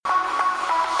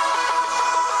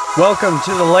Welcome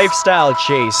to the Lifestyle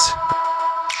Chase.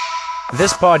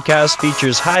 This podcast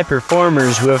features high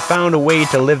performers who have found a way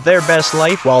to live their best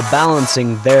life while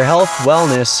balancing their health,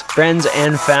 wellness, friends,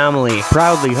 and family.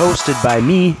 Proudly hosted by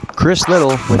me, Chris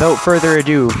Little. Without further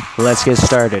ado, let's get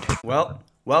started. Well,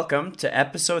 welcome to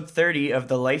episode 30 of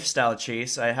the Lifestyle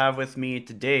Chase. I have with me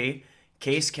today,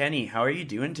 Case Kenny. How are you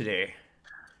doing today?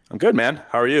 I'm good, man.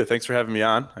 How are you? Thanks for having me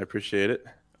on. I appreciate it.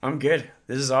 I'm good.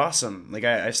 This is awesome. Like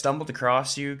I stumbled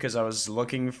across you because I was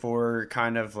looking for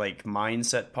kind of like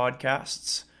mindset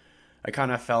podcasts. I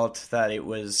kind of felt that it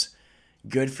was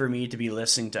good for me to be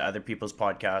listening to other people's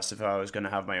podcasts if I was going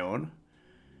to have my own.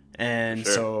 And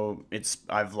so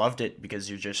I've loved it because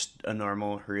you're just a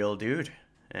normal, real dude,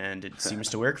 and it seems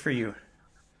to work for you.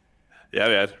 Yeah,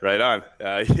 man. Right on.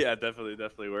 Yeah,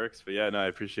 definitely works. But yeah, no, I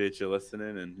appreciate you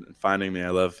listening and finding me. I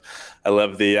love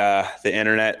the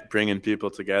internet bringing people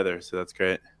together. So that's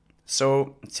great.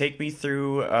 So take me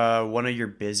through one of your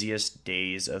busiest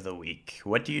days of the week.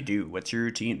 What do you do? What's your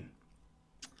routine?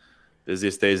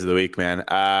 Busiest days of the week, man.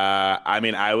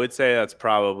 I would say that's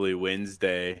probably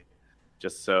Wednesday.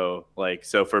 Just so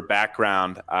for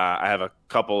background, I have a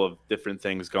couple of different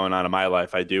things going on in my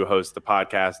life. I do host the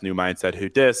podcast, New Mindset Who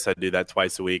Dis. I do that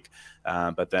twice a week.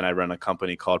 But then I run a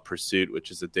company called Pursuit,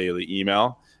 which is a daily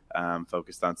email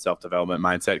focused on self-development,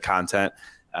 mindset content.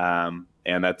 And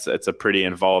it's a pretty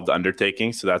involved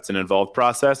undertaking. So that's an involved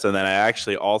process. And then I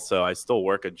still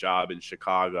work a job in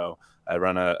Chicago. I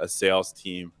run a sales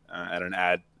team at an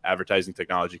advertising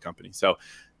technology company. So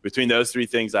between those three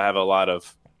things, I have a lot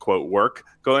of quote work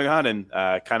going on, and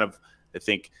I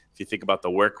think if you think about the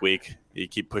work week, you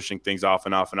keep pushing things off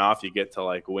and off and off, you get to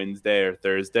like Wednesday or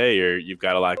Thursday, or you've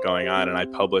got a lot going on. And I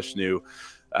publish new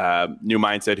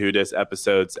Mindset Who Dis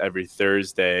episodes every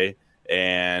Thursday,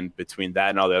 and between that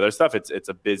and all the other stuff, it's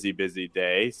a busy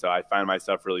day. So I find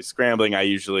myself really scrambling. I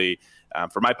usually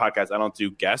for my podcast, I don't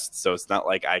do guests, so it's not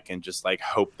like I can just like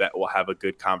hope that we'll have a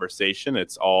good conversation.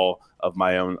 It's all of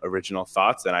my own original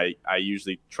thoughts, and I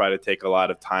usually try to take a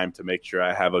lot of time to make sure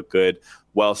I have a good,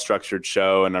 well-structured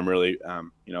show, and I'm really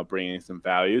bringing some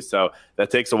value. So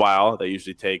that takes a while. That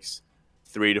usually takes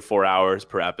 3 to 4 hours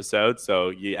per episode. So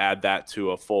you add that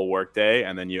to a full work day,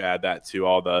 and then you add that to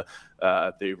all the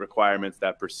requirements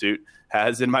that Pursuit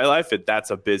has in my life.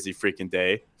 That's a busy freaking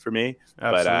day for me.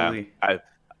 Absolutely. But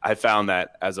I found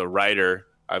that as a writer,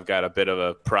 I've got a bit of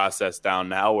a process down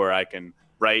now where I can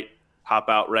write, hop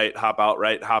out, write, hop out,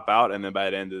 write, hop out, and then by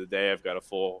the end of the day, I've got a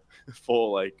full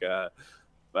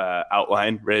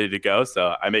outline ready to go.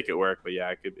 So I make it work, but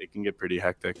yeah, it can get pretty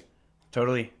hectic.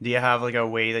 Totally. Do you have like a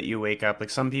way that you wake up? Like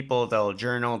some people, they'll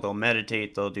journal, they'll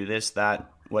meditate, they'll do this, that.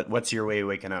 What's your way of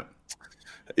waking up?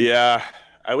 Yeah,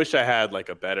 I wish I had like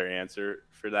a better answer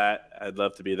for that. I'd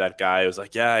love to be that guy who's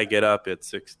like, yeah, I get up at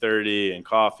 6:30 and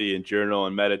coffee and journal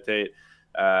and meditate.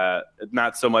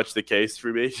 Not so much the case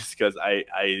for me, just because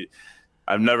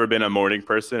I've never been a morning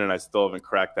person, and I still haven't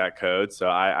cracked that code. So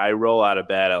I roll out of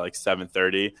bed at like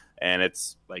 7:30, and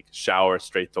it's like shower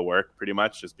straight to work pretty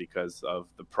much, just because of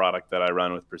the product that I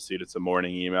run with Pursuit. It's a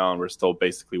morning email, and we're still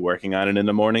basically working on it in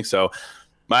the morning. So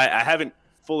I haven't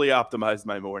fully optimized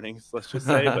my mornings, let's just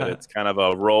say, but it's kind of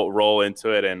a roll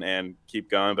into it and keep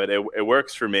going. But it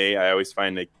works for me. I always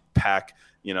find to pack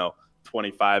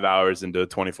 25 hours into a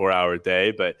 24-hour day.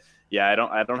 But yeah,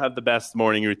 I don't have the best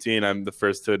morning routine. I'm the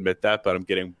first to admit that, but I'm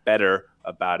getting better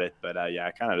about it. But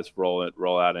I kind of just roll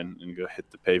out and go hit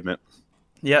the pavement.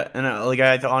 Yeah, and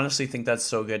I honestly think that's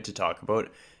so good to talk about,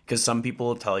 because some people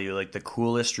will tell you like the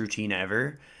coolest routine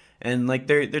ever, and like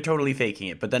they're totally faking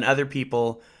it. But then other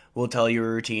people will tell you a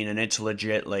routine and it's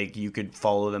legit, like you could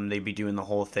follow them, they'd be doing the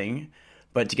whole thing.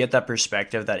 But to get that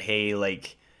perspective that, hey,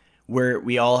 like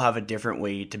we all have a different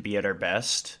way to be at our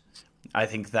best, I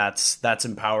think that's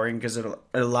empowering, because it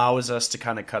allows us to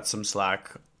kind of cut some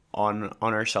slack on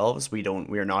ourselves. We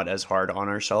are not as hard on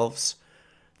ourselves,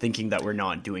 thinking that we're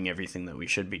not doing everything that we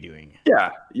should be doing.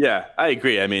 Yeah, I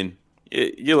agree. I mean,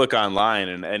 you look online,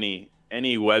 and any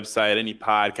website, any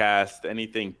podcast,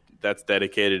 anything that's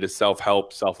dedicated to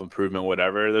self-help, self-improvement,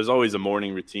 whatever, there's always a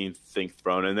morning routine thing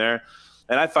thrown in there.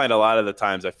 And I find a lot of the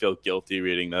times I feel guilty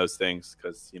reading those things,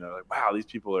 because like, wow, these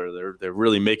people they're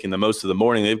really making the most of the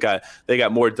morning. They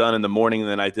got more done in the morning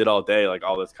than I did all day, like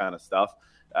all this kind of stuff.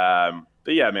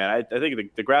 But yeah, man, I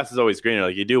think the grass is always greener.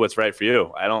 Like, you do what's right for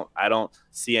you. I don't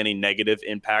see any negative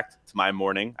impact to my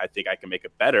morning. I think I can make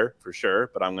it better for sure,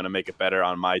 but I'm going to make it better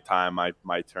on my time,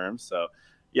 my terms. So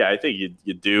yeah, I think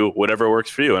you do whatever works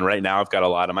for you. And right now I've got a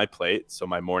lot on my plate, so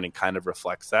my morning kind of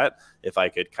reflects that. If I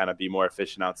could kind of be more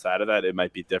efficient outside of that, it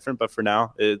might be different. But for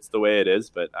now, it's the way it is.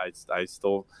 But I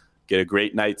still get a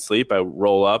great night's sleep. I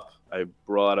roll up, I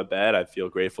roll out of bed, I feel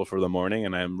grateful for the morning,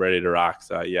 and I'm ready to rock.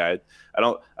 So yeah, I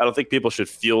don't think people should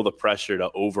feel the pressure to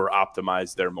over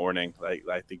optimize their morning. Like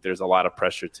I think there's a lot of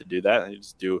pressure to do that, and you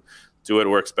just do what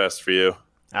works best for you.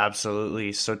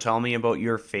 Absolutely. So tell me about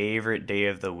your favorite day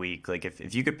of the week. Like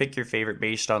if you could pick your favorite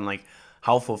based on like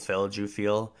how fulfilled you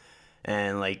feel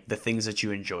and like the things that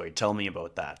you enjoy. Tell me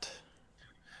about that.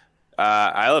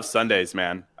 I love Sundays,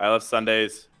 man. I love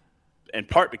Sundays in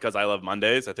part because I love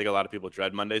Mondays. I think a lot of people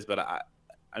dread Mondays, but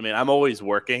I mean, I'm always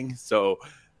working, so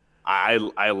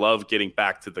I love getting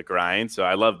back to the grind. So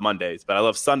I love Mondays, but I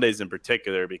love Sundays in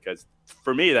particular because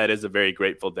for me that is a very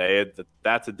grateful day.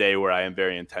 That's a day where I am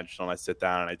very intentional. I sit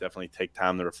down and I definitely take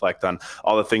time to reflect on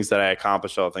all the things that I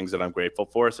accomplished, all the things that I'm grateful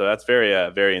for. So that's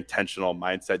very intentional,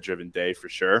 mindset driven day for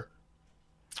sure.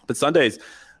 But Sundays,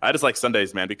 I just like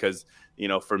Sundays, man, because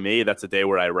for me, that's a day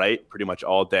where I write pretty much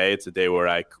all day. It's a day where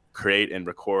I create and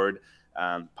record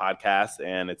podcasts,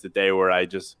 and it's a day where I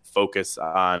just focus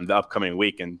on the upcoming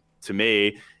week. And to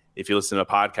me, if you listen to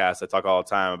podcasts, I talk all the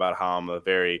time about how I'm a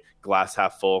very glass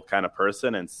half full kind of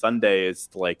person, and Sunday is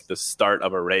like the start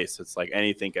of a race. It's like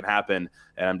anything can happen,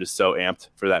 and I'm just so amped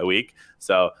for that week.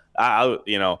 So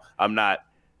I'm not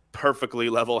perfectly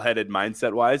level-headed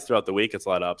mindset-wise throughout the week. It's a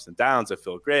lot of ups and downs. I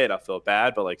feel great. I feel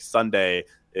bad. But like Sunday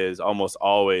is almost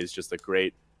always just a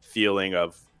great feeling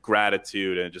of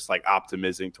gratitude and just like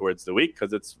optimism towards the week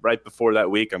because it's right before that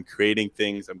week. I'm creating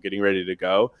things. I'm getting ready to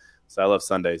go. So I love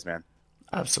Sundays, man.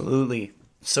 Absolutely.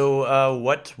 So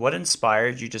what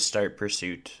inspired you to start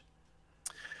Pursuit?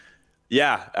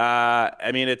 Yeah.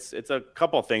 I mean, it's a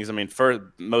couple of things. I mean,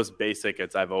 for most basic,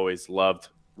 I've always loved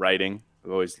writing.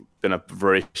 I've always been a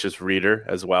voracious reader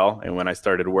as well. And when I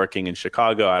started working in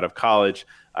Chicago out of college,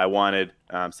 I wanted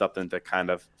something to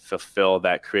kind of fulfill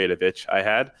that creative itch I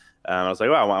had. I was like,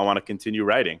 well, I want to continue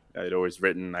writing. I'd always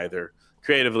written either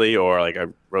creatively or like I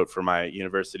wrote for my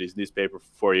university's newspaper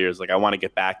for 4 years. Like I want to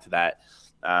get back to that.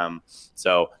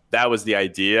 So that was the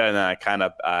idea. And then I kind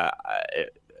of,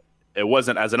 it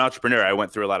wasn't, as an entrepreneur, I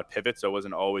went through a lot of pivots. So it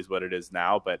wasn't always what it is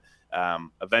now, but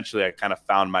eventually I kind of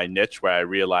found my niche where I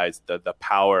realized that the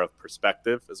power of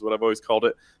perspective is what I've always called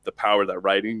it. The power that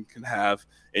writing can have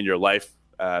in your life,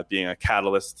 being a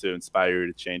catalyst to inspire you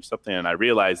to change something. And I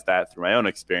realized that through my own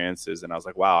experiences. And I was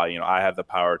like, wow, I have the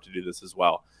power to do this as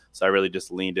well. So I really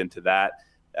just leaned into that.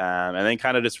 And then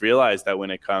kind of just realized that when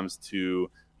it comes to,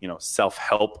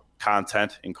 self-help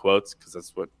content in quotes, because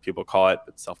that's what people call it,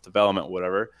 but self-development,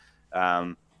 whatever.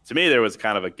 To me, there was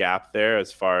kind of a gap there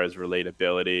as far as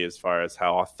relatability, as far as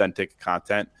how authentic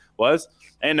content was.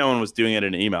 And no one was doing it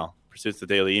in an email. Pursuit's the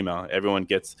daily email. Everyone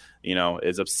gets,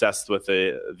 is obsessed with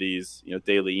these,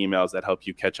 daily emails that help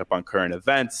you catch up on current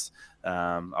events,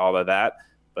 all of that.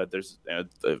 But there's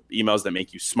the emails that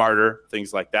make you smarter,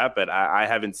 things like that. But I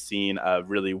haven't seen a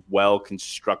really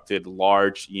well-constructed,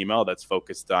 large email that's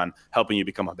focused on helping you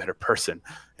become a better person.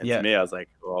 And to me, I was like,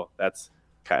 well,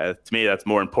 to me, that's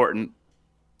more important,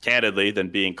 candidly, than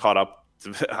being caught up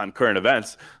on current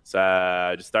events. So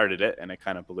I just started it, and it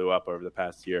kind of blew up over the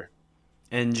past year.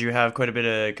 And you have quite a bit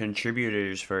of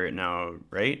contributors for it now,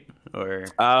 right? Or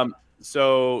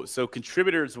so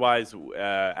contributors wise,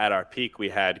 at our peak, we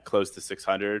had close to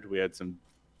 600. We had some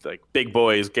like big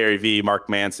boys, Gary Vee, Mark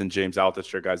Manson, James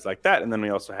Altucher, guys like that. And then we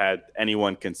also had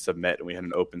anyone can submit, and we had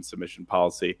an open submission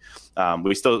policy.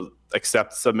 We still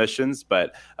accept submissions,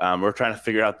 but we're trying to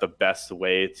figure out the best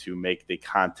way to make the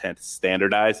content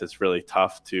standardized. It's really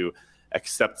tough to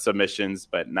accept submissions,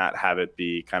 but not have it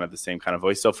be kind of the same kind of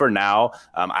voice. So for now,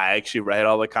 I actually write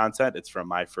all the content. It's from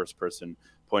my first person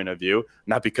point of view,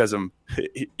 not because I'm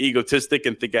egotistic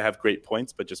and think I have great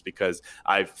points, but just because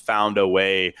I've found a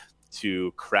way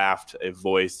to craft a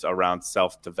voice around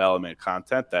self-development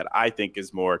content that I think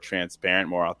is more transparent,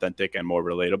 more authentic, and more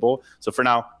relatable. So for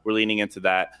now, we're leaning into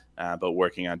that, but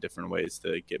working on different ways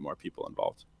to get more people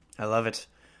involved. I love it.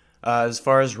 As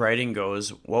far as writing goes,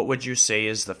 what would you say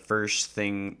is the first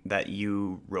thing that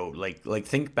you wrote? Like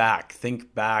think back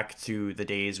to the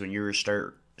days when you were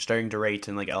starting to write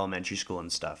in like elementary school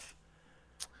and stuff.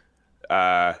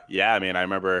 I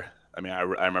remember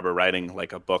writing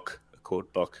like a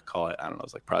quote book, call it, I don't know, it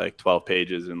was like probably like 12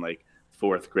 pages in like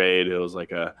fourth grade. It was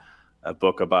like a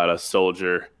book about a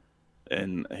soldier,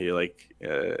 and he like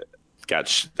I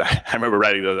remember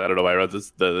writing those. I don't know why I wrote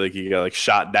this. He got like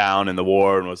shot down in the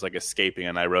war and was like escaping,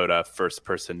 and I wrote a first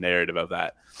person narrative of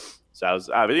that. So I was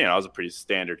a pretty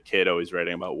standard kid, always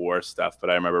writing about war stuff. But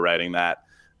I remember writing that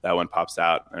one pops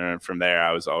out, and from there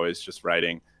I was always just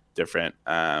writing different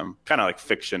kind of like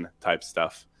fiction type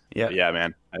stuff. Yeah,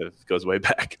 man, it goes way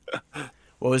back.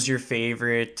 What was your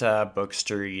favorite books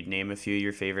to read? Name a few of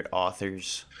your favorite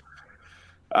authors.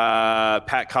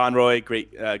 Pat Conroy,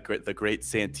 The Great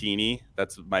Santini.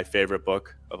 That's my favorite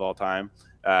book of all time.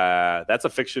 That's a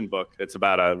fiction book. It's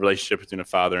about a relationship between a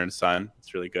father and son.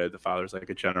 It's really good. The father's like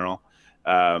a general.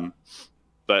 Um,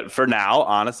 but for now,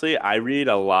 honestly, I read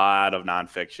a lot of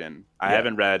nonfiction. I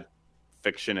haven't read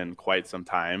fiction in quite some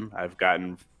time. I've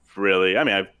gotten really, I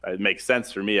mean, it makes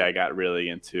sense for me. I got really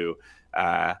into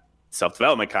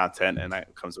self-development content, and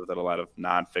that comes with it a lot of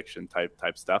nonfiction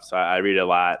type stuff. So I read a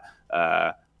lot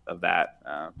of that.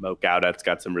 Mo Gaudet's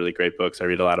got some really great books. I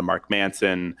read a lot of Mark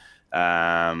Manson,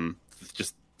 so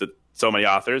many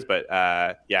authors. But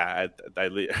I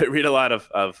read a lot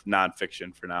of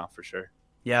nonfiction for now, for sure.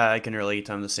 Yeah, I can relate.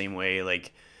 I'm the same way.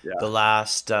 Like the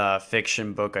last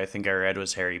fiction book I think I read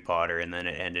was Harry Potter, and then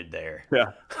it ended there.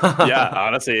 Yeah, yeah.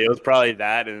 Honestly, it was probably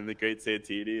that and The Great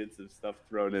Santini and some stuff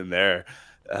thrown in there.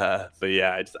 But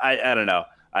yeah, I don't know.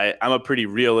 I'm a pretty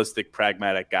realistic,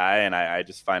 pragmatic guy, and I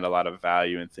just find a lot of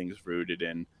value in things rooted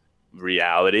in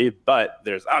reality. But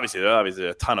there's obviously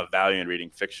a ton of value in reading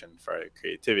fiction for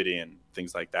creativity and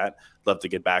things like that. Love to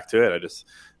get back to it.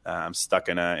 I'm stuck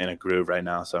in a groove right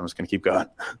now, so I'm just gonna keep going.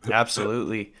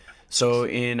 Absolutely. So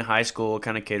in high school, what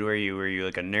kind of kid were you? Were you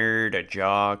like a nerd, a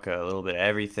jock, a little bit of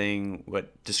everything?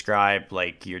 What described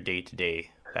like your day to day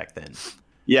back then?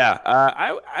 Yeah,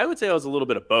 I would say I was a little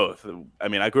bit of both. I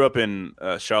mean, I grew up in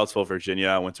Charlottesville, Virginia.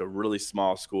 I went to a really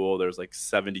small school. There was like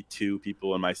 72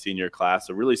 people in my senior class,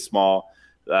 so really small.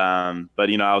 But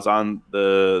I was on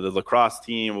the lacrosse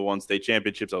team. We won state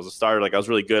championships. I was a starter. Like I was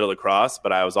really good at lacrosse,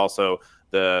 but I was also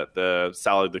the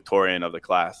salutatorian of the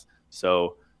class.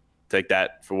 So take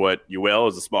that for what you will. It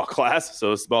was a small class,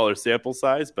 so a smaller sample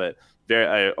size, but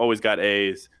I always got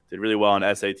A's. Did really well on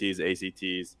SATs,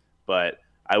 ACTs, but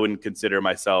I wouldn't consider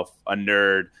myself a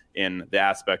nerd in the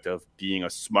aspect of being a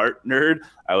smart nerd.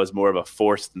 I was more of a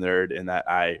forced nerd in that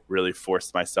I really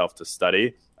forced myself to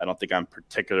study. I don't think I'm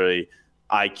particularly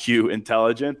IQ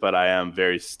intelligent, but I am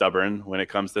very stubborn when it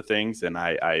comes to things, and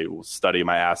I will study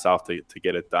my ass off to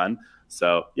get it done.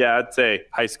 So yeah, I'd say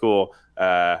high school,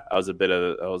 I was a bit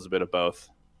of both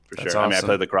for That's sure. awesome. I mean, I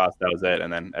played lacrosse, that was it,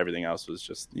 and then everything else was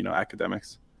just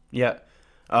academics. Yeah.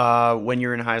 When you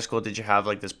were in high school, did you have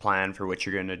like this plan for what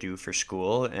you're going to do for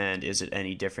school? And is it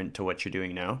any different to what you're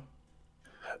doing now?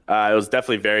 It was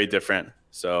definitely very different.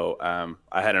 So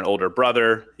I had an older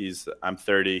brother. I'm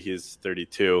 30. He's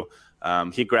 32.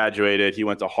 He graduated. He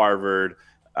went to Harvard.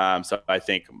 So I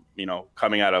think,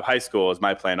 coming out of high school is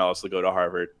my plan also to go to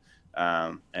Harvard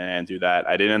and do that.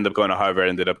 I didn't end up going to Harvard. I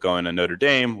ended up going to Notre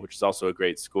Dame, which is also a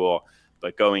great school.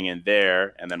 But going in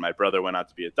there, and then my brother went out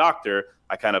to be a doctor,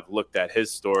 I kind of looked at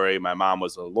his story. My mom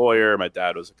was a lawyer. My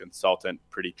dad was a consultant,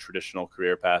 pretty traditional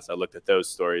career paths. I looked at those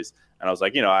stories, and I was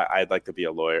like, I'd like to be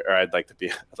a lawyer, or I'd like to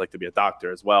be a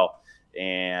doctor as well,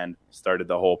 and started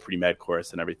the whole pre-med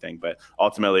course and everything. But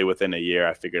ultimately, within a year,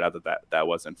 I figured out that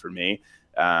wasn't for me.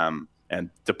 And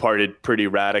departed pretty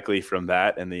radically from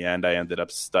that. In the end, I ended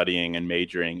up studying and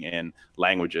majoring in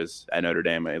languages at Notre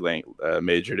Dame. I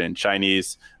majored in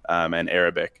Chinese and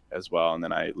Arabic as well. And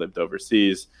then I lived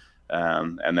overseas.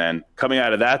 And then coming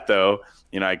out of that, though,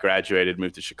 I graduated,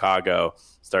 moved to Chicago,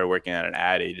 started working at an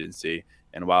ad agency.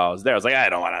 And while I was there, I was like, I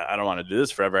don't want to do this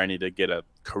forever. I need to get a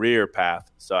career path.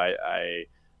 So I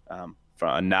from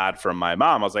a nod from my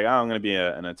mom, I was like, I'm going to be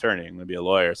an attorney. I'm going to be a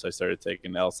lawyer. So I started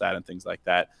taking LSAT and things like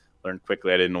that. Learned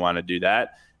quickly I didn't want to do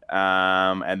that.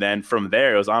 And then from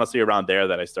there, it was honestly around there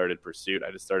that I started Pursuit.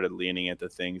 I just started leaning into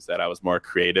things that I was more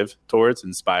creative towards,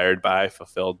 inspired by,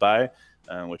 fulfilled by,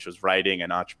 which was writing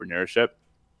and entrepreneurship.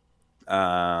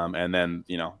 And then,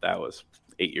 that was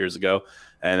 8 years ago.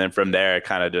 And then from there, it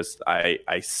kind of just, I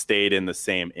stayed in the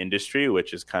same industry,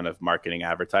 which is kind of marketing,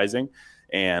 advertising.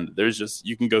 And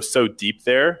you can go so deep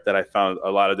there that I found a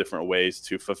lot of different ways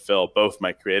to fulfill both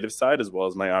my creative side as well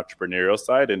as my entrepreneurial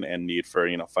side and need for,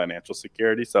 financial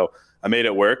security. So I made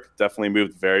it work, definitely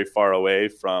moved very far away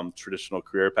from traditional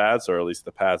career paths, or at least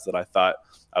the paths that I thought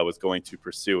I was going to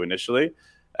pursue initially,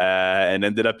 and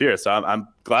ended up here. So I'm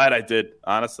glad I did,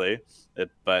 honestly.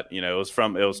 But it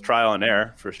was trial and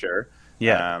error for sure.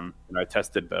 Yeah. I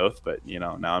tested both, but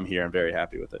now I'm here and very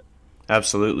happy with it.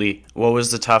 Absolutely. What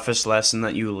was the toughest lesson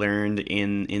that you learned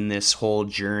in this whole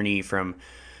journey from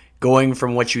going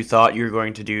from what you thought you were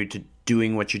going to do to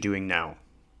doing what you're doing now?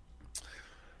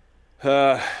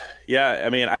 Yeah, I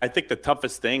mean, I think the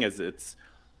toughest thing is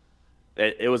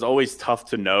it was always tough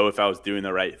to know if I was doing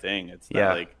the right thing. It's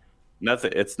not like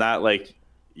nothing. It's not like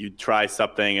you try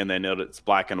something and then it's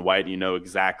black and white.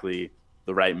 Exactly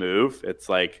the right move. It's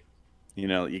like,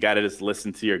 you got to just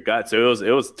listen to your gut. So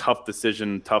it was tough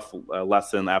decision, tough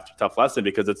lesson after tough lesson,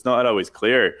 because it's not always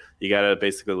clear. You got to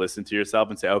basically listen to yourself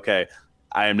and say, okay,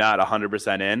 I am not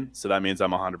 100% in, so that means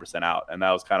I'm 100% out. And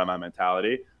that was kind of my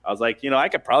mentality. I was like, I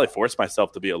could probably force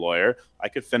myself to be a lawyer. I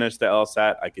could finish the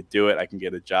LSAT. I could do it. I can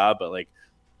get a job. But like,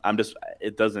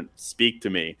 it doesn't speak to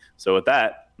me. So with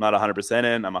that, I'm not 100%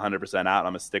 in. I'm 100% out. I'm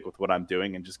going to stick with what I'm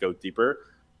doing and just go deeper.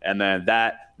 And then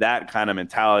that kind of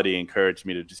mentality encouraged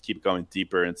me to just keep going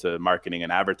deeper into marketing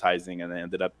and advertising. And I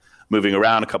ended up moving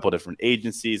around a couple of different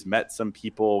agencies, met some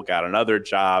people, got another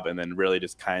job, and then really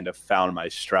just kind of found my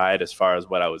stride as far as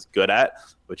what I was good at,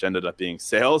 which ended up being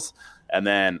sales. And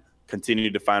then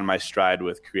continued to find my stride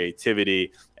with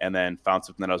creativity, and then found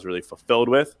something that I was really fulfilled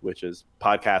with, which is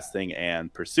podcasting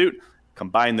and Pursuit.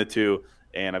 Combine the two,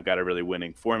 and I've got a really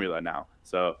winning formula now.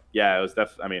 So yeah, it was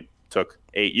took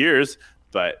 8 years,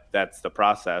 but that's the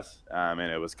process. And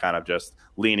it was kind of just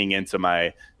leaning into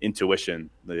my intuition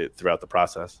throughout the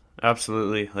process.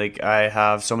 Absolutely. Like, I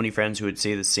have so many friends who would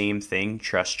say the same thing: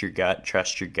 trust your gut,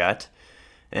 trust your gut.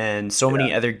 And so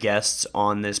many other guests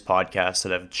on this podcast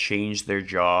that have changed their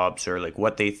jobs, or like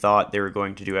what they thought they were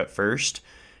going to do at first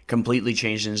completely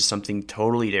changed into something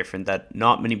totally different that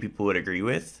not many people would agree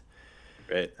with.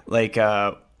 Right. Like,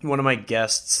 one of my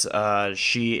guests,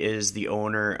 she is the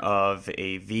owner of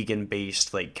a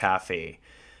vegan-based like cafe,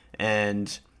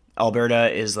 and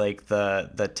Alberta is like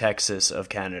the Texas of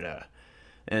Canada.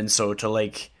 And so to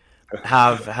like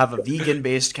have a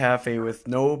vegan-based cafe with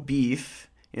no beef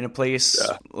in a place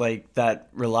like that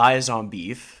relies on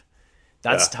beef,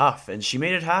 that's tough. And she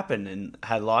made it happen and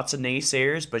had lots of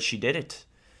naysayers, but she did it.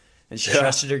 And she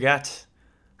trusted her gut.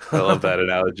 I love that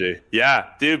analogy. Yeah,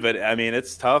 dude, but I mean,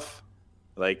 it's tough.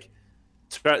 Like,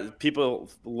 people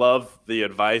love the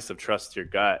advice of trust your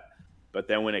gut, but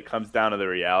then when it comes down to the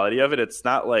reality of it, it's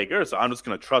not like, so I'm just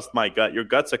going to trust my gut. Your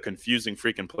gut's a confusing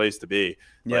freaking place to be.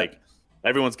 Yeah. Like,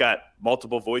 everyone's got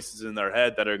multiple voices in their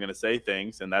head that are going to say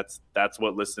things, and that's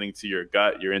what listening to your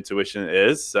gut, your intuition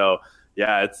is. So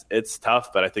yeah, it's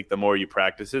tough, but I think the more you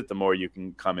practice it, the more you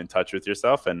can come in touch with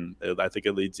yourself, and I think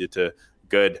it leads you to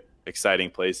good, exciting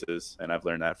places, and I've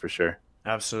learned that for sure.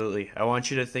 Absolutely. I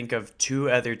want you to think of 2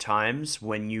 other times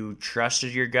when you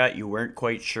trusted your gut, you weren't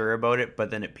quite sure about it, but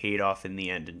then it paid off in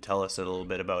the end, and tell us a little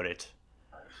bit about it.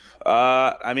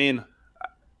 I mean,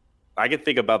 I could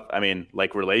think about,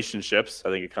 like relationships. I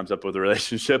think it comes up with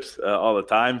relationships all the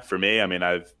time for me. I mean,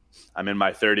 I'm in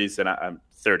my 30s, and I'm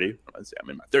 30. I'm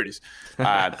in my 30s.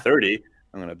 I'm 30.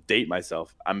 I'm going to date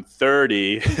myself. I'm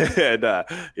 30, and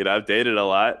I've dated a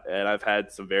lot, and I've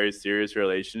had some very serious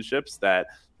relationships that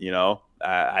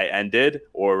I ended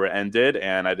or were ended,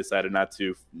 and I decided not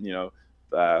to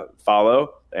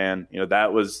follow, and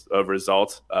that was a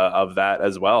result of that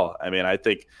as well. I mean, I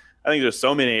think there's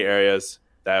so many areas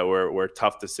that were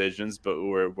tough decisions, but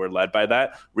were led by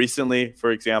that. Recently,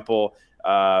 for example,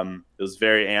 it was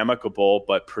very amicable,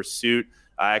 but Pursuit,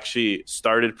 I actually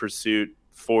started Pursuit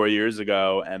 4 years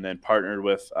ago, and then partnered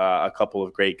with a couple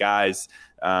of great guys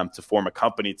to form a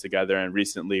company together. And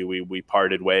recently we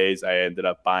parted ways. I ended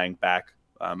up buying back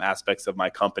aspects of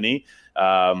my company.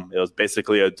 It was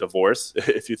basically a divorce,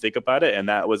 if you think about it. And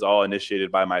that was all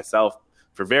initiated by myself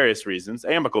for various reasons,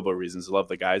 amicable reasons. I love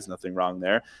the guys, nothing wrong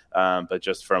there. But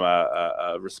just from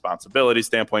a responsibility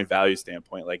standpoint, value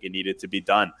standpoint, like, it needed to be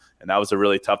done. And that was a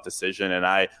really tough decision. And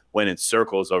I went in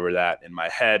circles over that in my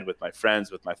head with my friends,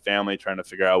 with my family, trying to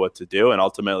figure out what to do. And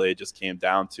ultimately it just came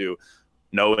down to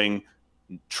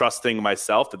trusting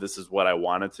myself that this is what I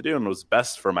wanted to do and was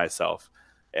best for myself.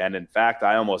 And in fact,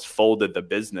 I almost folded the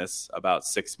business about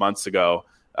 6 months ago.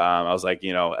 I was like,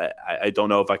 I don't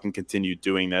know if I can continue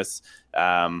doing this,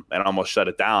 and almost shut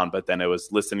it down. But then it was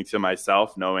listening to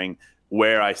myself, knowing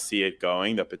where I see it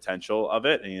going, the potential of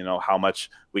it, and how much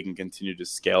we can continue to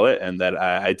scale it. And that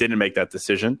I didn't make that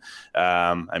decision.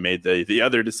 I made the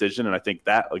other decision, and I think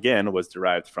that again was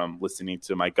derived from listening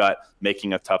to my gut,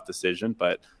 making a tough decision.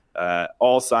 But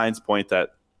all signs point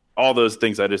that all those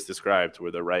things I just described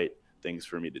were the right things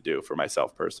for me to do for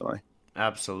myself personally.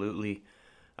 Absolutely.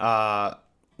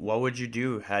 What would you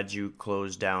do had you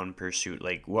closed down Pursuit?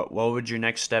 Like, what would your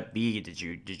next step be? Did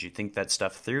you think that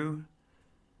stuff through?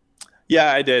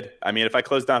 Yeah, I did. I mean, if I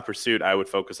closed down Pursuit, I would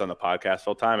focus on the podcast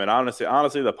full time. And honestly,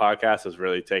 the podcast is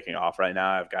really taking off right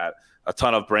now. I've got a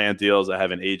ton of brand deals. I have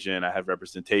an agent. I have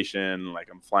representation. Like,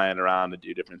 I'm flying around to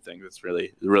do different things. It's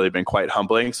really been quite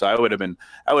humbling. So I would have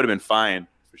been fine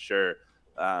for sure.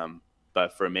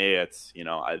 But for me, it's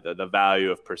the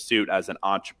value of Pursuit as an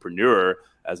entrepreneur,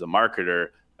 as a marketer,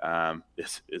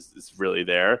 is really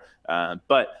there.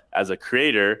 But as a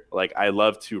creator, like, I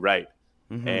love to write.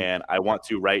 Mm-hmm. And I want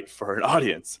to write for an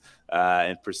audience.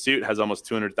 And Pursuit has almost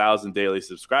 200,000 daily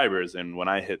subscribers. And when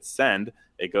I hit send,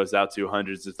 it goes out to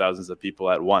hundreds of thousands of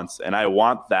people at once. And I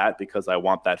want that because I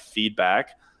want that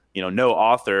feedback. No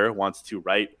author wants to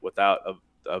write without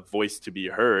a voice to be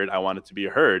heard. I want it to be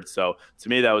heard. So to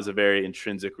me, that was a very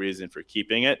intrinsic reason for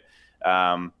keeping it,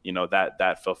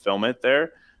 that fulfillment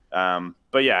there.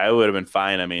 But yeah, it would have been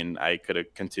fine. I mean, I could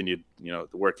have continued,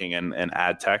 working in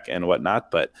ad tech and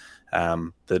whatnot, but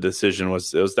the decision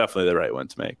was definitely the right one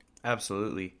to make.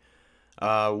 Absolutely.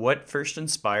 What first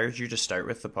inspired you to start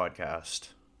with the podcast?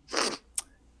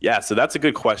 Yeah, so that's a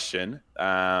good question.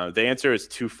 The answer is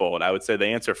twofold. I would say the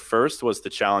answer first was to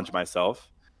challenge myself.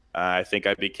 I think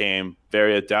I became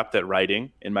very adept at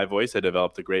writing in my voice. I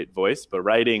developed a great voice, but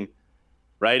writing,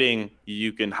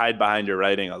 you can hide behind your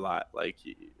writing a lot. Like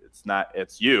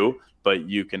it's you, but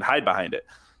you can hide behind it.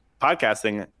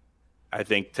 Podcasting, I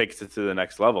think, takes it to the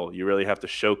next level. You really have to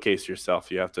showcase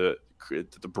yourself. You have to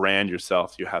brand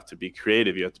yourself. You have to be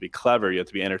creative. You have to be clever. You have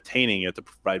to be entertaining. You have to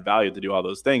provide value, to do all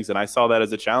those things. And I saw that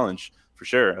as a challenge for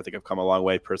sure. I think I've come a long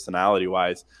way personality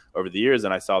wise over the years.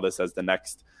 And I saw this as the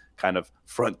next kind of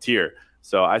frontier.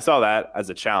 So I saw that as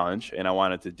a challenge and I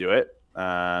wanted to do it.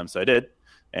 So I did.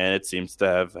 And it seems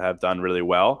to have done really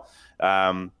well.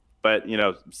 But,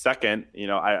 second,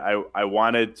 I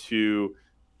wanted to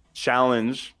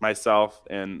challenge myself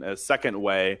in a second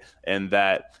way, in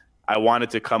that I wanted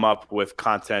to come up with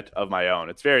content of my own.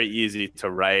 It's very easy to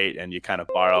write and you kind of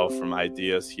borrow from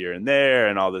ideas here and there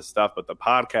and all this stuff. But the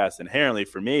podcast inherently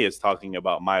for me is talking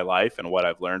about my life and what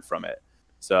I've learned from it.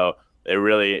 So it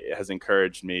really has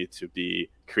encouraged me to be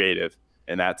creative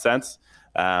in that sense.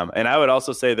 And I would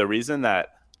also say the reason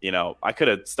that, I could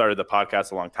have started the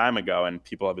podcast a long time ago, and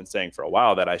people have been saying for a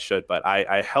while that I should, but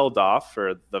I held off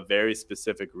for the very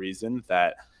specific reason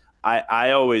that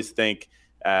I always think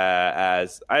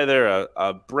as either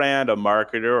a brand, a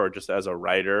marketer, or just as a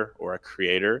writer or a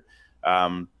creator,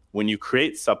 when you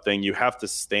create something, you have to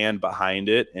stand behind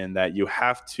it, and that you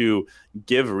have to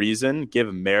give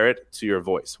merit to your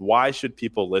voice. Why should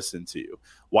people listen to you?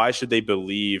 Why should they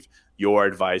believe your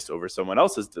advice over someone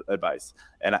else's advice?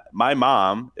 And my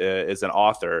mom is an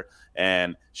author,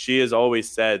 and she has always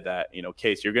said that,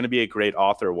 Case, you're going to be a great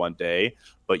author one day,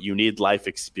 but you need life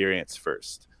experience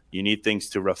first. You need things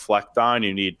to reflect on.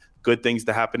 You need good things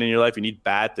to happen in your life. You need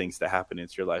bad things to happen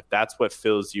into your life. That's what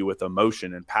fills you with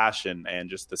emotion and passion and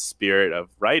just the spirit of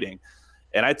writing.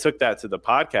 And I took that to the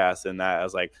podcast, and that I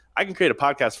was like, I can create a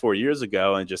podcast 4 years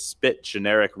ago and just spit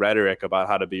generic rhetoric about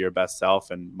how to be your best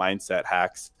self and mindset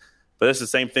hacks. But it's the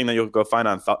same thing that you'll go find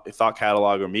on Thought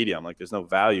Catalog or Medium. Like, there's no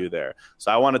value there.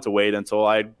 So I wanted to wait until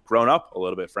I'd grown up a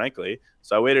little bit, frankly.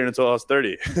 So I waited until I was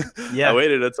 30. Yeah. I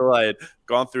waited until I had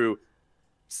gone through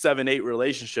 7-8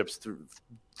 relationships, through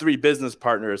 3 business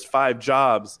partners, 5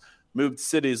 jobs, moved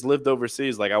cities, lived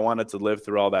overseas. Like, I wanted to live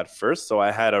through all that first. So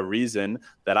I had a reason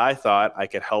that I thought I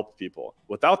could help people.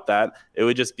 Without that, it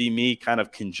would just be me kind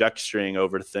of conjecturing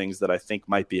over things that I think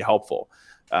might be helpful.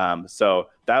 So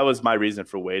that was my reason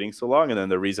for waiting so long. And then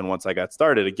the reason once I got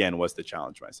started again was to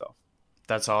challenge myself.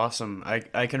 That's awesome.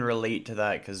 I can relate to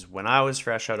that, because when I was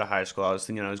fresh out of high school, I was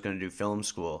thinking I was going to do film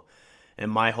school. And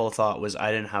my whole thought was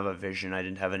I didn't have a vision. I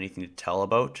didn't have anything to tell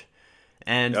about.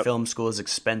 And film school is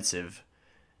expensive.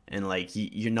 And like,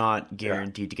 you're not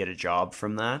guaranteed to get a job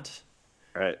from that.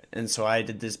 Right. And so I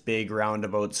did this big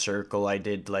roundabout circle. I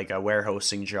did like a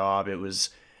warehousing job. It was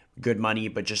good money,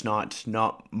 but just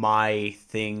not my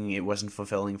thing. It wasn't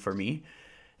fulfilling for me.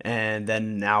 And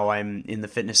then now I'm in the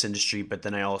fitness industry, but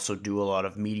then I also do a lot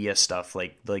of media stuff,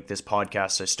 like this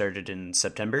podcast I started in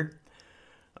September.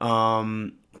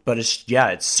 But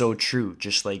it's so true.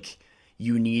 Just like,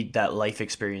 you need that life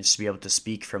experience to be able to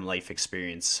speak from life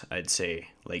experience, I'd say.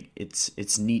 Like,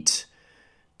 it's neat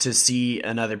to see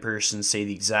another person say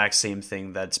the exact same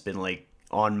thing that's been like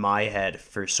on my head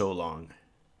for so long.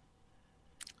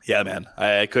 Yeah, man,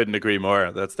 I couldn't agree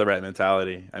more. That's the right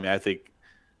mentality. I mean, I think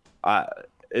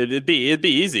it'd be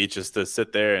easy just to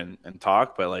sit there and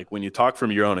talk, but like, when you talk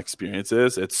from your own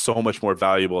experiences, it's so much more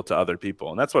valuable to other people,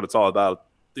 and that's what it's all about.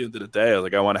 At the end of the day,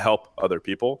 like, I want to help other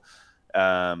people.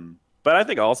 But I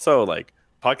think also, like,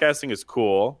 podcasting is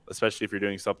cool, especially if you're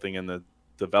doing something in the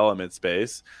development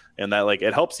space, and that, like,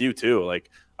 it helps you too. Like,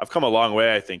 I've come a long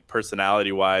way, I think,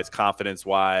 personality wise, confidence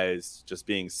wise, just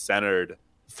being centered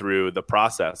through the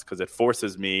process, because it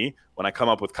forces me, when I come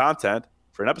up with content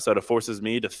for an episode, it forces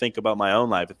me to think about my own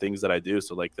life and things that I do.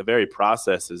 So like, the very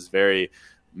process is very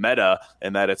meta,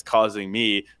 in that it's causing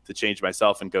me to change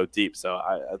myself and go deep. So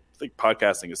I think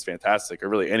podcasting is fantastic, or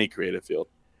really any creative field.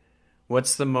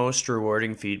 What's the most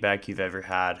rewarding feedback you've ever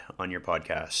had on your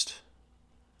podcast?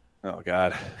 Oh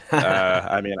God.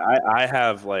 I mean, I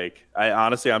have like, I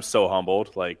honestly, I'm so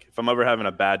humbled. Like, if I'm ever having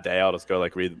a bad day, I'll just go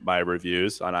like read my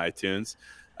reviews on iTunes,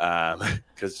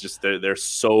 because just they're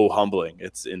so humbling.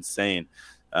 It's insane.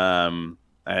 And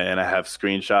I have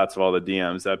screenshots of all the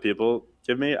DMs that people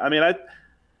give me. I mean, I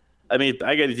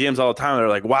get DMs all the time. They're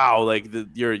like, "Wow, like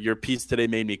your piece today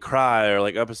made me cry," or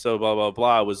like episode blah blah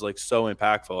blah was like so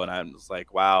impactful, and I'm just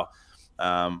like, "Wow."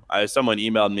 Someone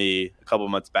emailed me a couple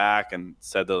months back and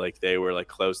said that like they were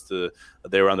like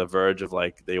they were on the verge of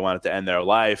like they wanted to end their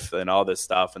life and all this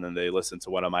stuff, and then they listened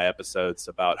to one of my episodes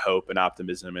about hope and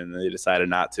optimism, and they decided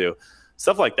not to.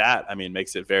 Stuff like that, I mean,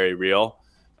 makes it very real.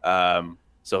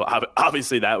 So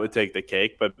obviously that would take the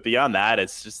cake, but beyond that,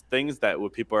 it's just things that when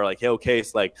people are like, "Hey, okay,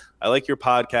 it's like I like your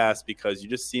podcast because you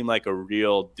just seem like a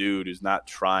real dude who's not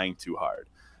trying too hard,"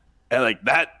 and like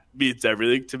that means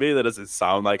everything to me. That doesn't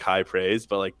sound like high praise,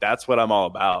 but like that's what I'm all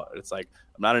about. It's like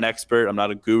I'm not an expert, I'm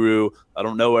not a guru, I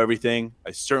don't know everything.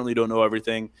 I certainly don't know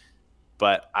everything,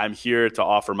 but I'm here to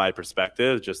offer my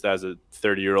perspective just as a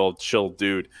 30-year-old chill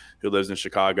dude who lives in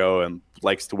Chicago and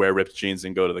likes to wear ripped jeans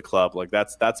and go to the club. Like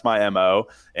that's my MO,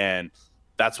 and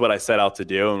that's what I set out to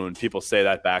do. And when people say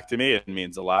that back to me, it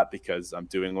means a lot because I'm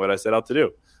doing what I set out to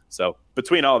do. So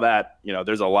between all that,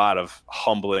 there's a lot of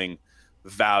humbling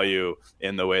value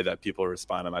in the way that people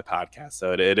respond to my podcast.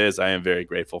 So it is, I am very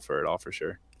grateful for it all for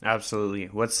sure. Absolutely.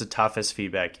 What's the toughest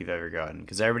feedback you've ever gotten?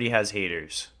 Because everybody has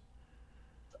haters.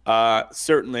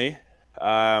 Certainly.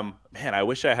 Man, I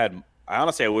wish I had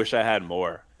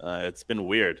more. It's been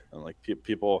weird. Like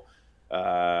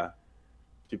uh,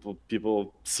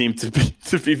 people seem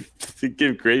to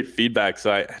give great feedback.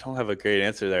 So I don't have a great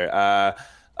answer there.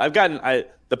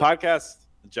 The podcast,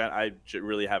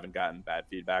 really haven't gotten bad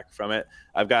feedback from it.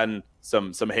 I've gotten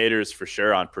some haters for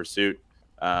sure on Pursuit.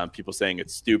 People saying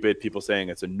it's stupid, people saying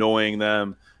it's annoying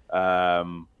them. I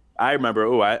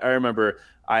remember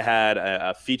I had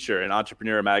a feature in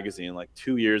Entrepreneur Magazine like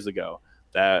 2 years ago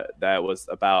that was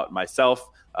about myself,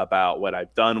 about what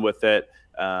I've done with it.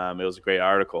 It was a great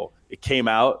article. It came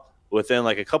out within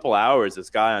like a couple hours.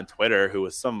 This guy on Twitter who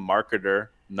was some marketer,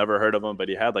 never heard of him, but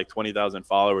he had like 20,000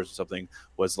 followers or something,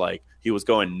 was like, he was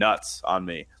going nuts on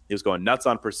me. He was going nuts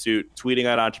on Pursuit, tweeting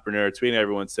at Entrepreneur, tweeting at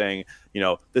everyone saying,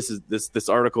 this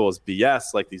article is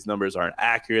BS. Like, these numbers aren't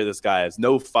accurate. This guy has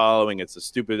no following. It's a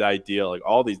stupid idea. Like,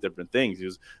 all these different things. He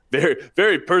was very,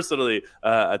 very personally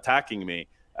attacking me.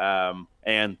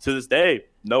 And to this day,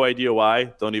 no idea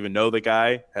why. Don't even know the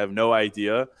guy. Have no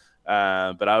idea.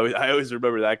 But I always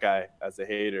remember that guy as a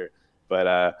hater.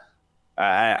 But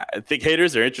I think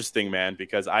haters are interesting, man,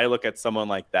 because I look at someone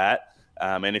like that.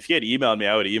 And if he had emailed me,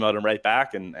 I would have emailed him right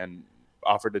back and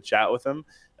offered to chat with him.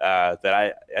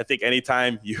 I think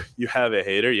anytime you have a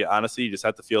hater, you just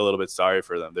have to feel a little bit sorry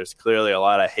for them. There's clearly a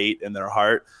lot of hate in their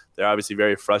heart. They're obviously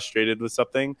very frustrated with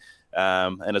something.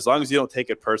 And as long as you don't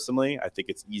take it personally, I think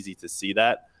it's easy to see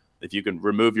that. If you can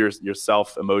remove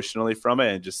yourself emotionally from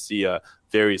it and just see a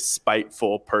very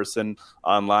spiteful person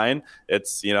online,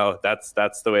 it's,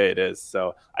 that's the way it is.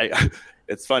 So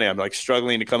it's funny. I'm like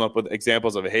struggling to come up with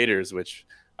examples of haters, which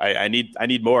I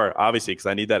need more, obviously, because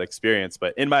I need that experience.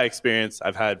 But in my experience,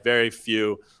 I've had very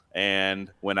few.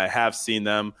 And when I have seen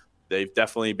them, they've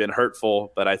definitely been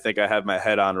hurtful, but I think I have my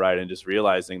head on right and just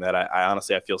realizing that I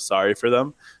honestly, I feel sorry for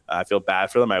them. I feel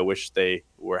bad for them. I wish they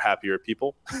were happier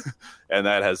people. And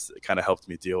that has kind of helped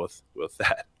me deal with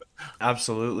that.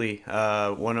 Absolutely.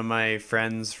 One of my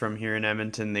friends from here in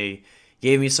Edmonton, they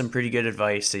gave me some pretty good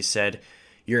advice. They said,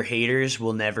 your haters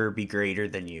will never be greater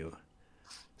than you.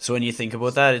 So when you think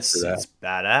about that, it's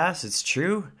badass. It's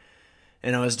true.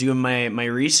 And I was doing my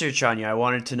research on you. I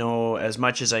wanted to know as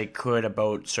much as I could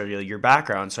about sort of your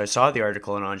background. So I saw the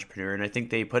article in Entrepreneur, and I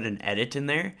think they put an edit in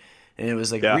there. And it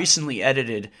was like recently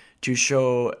edited to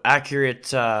show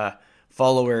accurate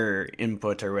follower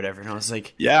input or whatever. And I was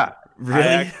like, yeah,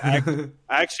 really? I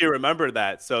actually remember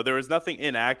that. So there was nothing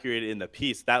inaccurate in the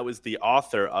piece. That was the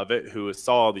author of it who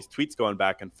saw all these tweets going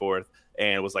back and forth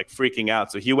and was like freaking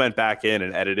out. So he went back in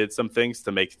and edited some things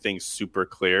to make things super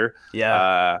clear.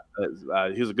 Yeah.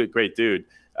 He was a great dude.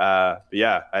 But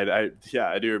yeah,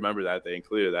 I do remember that they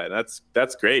included that. And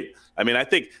that's great. I mean, I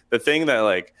think the thing that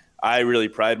like I really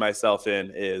pride myself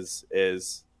in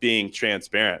is being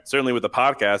transparent. Certainly with the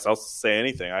podcast, I'll say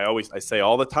anything. I say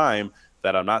all the time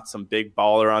that I'm not some big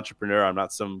baller entrepreneur. I'm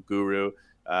not some guru.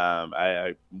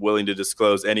 I'm willing to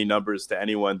disclose any numbers to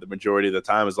anyone the majority of the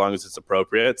time as long as it's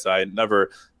appropriate. So I never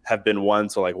have been one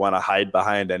to like want to hide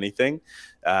behind anything.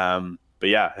 But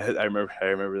yeah, I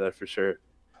remember that for sure.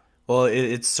 Well,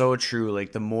 it's so true.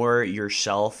 Like the more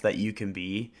yourself that you can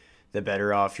be, the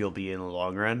better off you'll be in the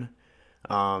long run.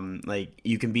 Like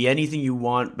you can be anything you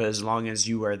want, but as long as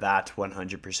you are that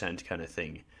 100% kind of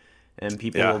thing. And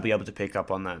people will Yeah. be able to pick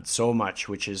up on that so much,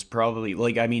 which is probably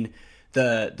like, I mean,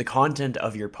 the content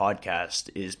of your podcast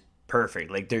is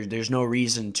perfect. Like there's no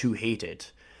reason to hate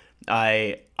it.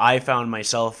 I found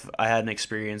myself, I had an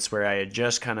experience where I had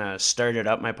just kind of started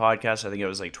up my podcast. I think it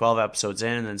was like 12 episodes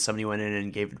in, and then somebody went in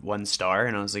and gave it 1 star,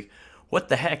 and I was like, what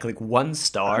the heck? Like 1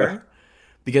 star?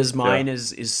 Because Yeah. mine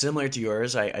is similar to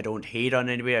yours. I don't hate on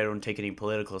anybody. I don't take any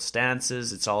political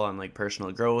stances. It's all on like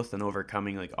personal growth and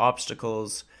overcoming like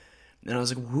obstacles. And I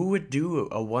was like, who would do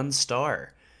a 1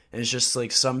 star? And it's just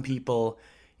like some people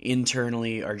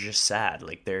internally are just sad.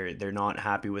 Like they're not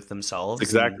happy with themselves,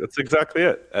 and That's exactly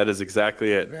it. That is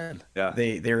exactly it, man. Yeah.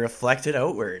 they reflect it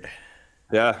outward.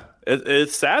 Yeah.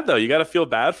 It's sad though. You got to feel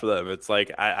bad for them. It's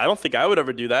like, I don't think I would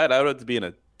ever do that. I would have to be in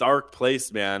a dark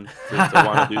place, man, to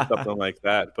want to do something like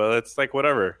that. But it's like,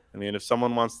 whatever. I mean, if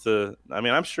someone wants to, I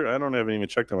mean, I'm sure, I don't even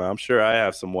check them out. I'm sure I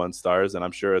have some 1 stars, and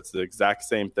I'm sure it's the exact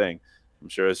same thing. I'm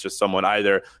sure it's just someone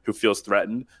either who feels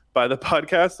threatened by the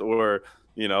podcast, or,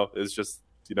 is just,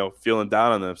 feeling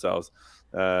down on themselves.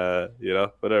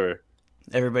 Whatever.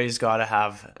 Everybody's got to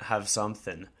have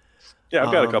something. Yeah,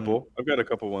 I've got a couple. I've got a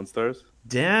couple 1 stars.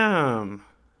 Damn,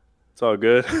 It's all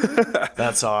good.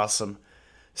 that's awesome.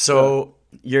 So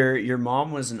your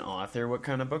mom was an author. What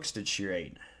kind of books did she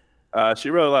write? She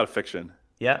wrote a lot of fiction.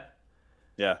 Yeah.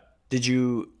 Yeah. Did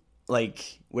you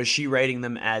like was she writing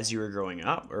them as you were growing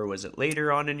up, or was it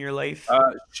later on in your life?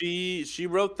 She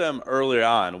wrote them earlier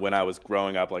on when I was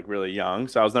growing up, like really young.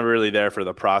 So I was never really there for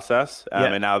the process. Yeah.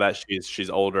 And now that she's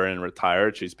older and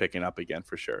retired, she's picking up again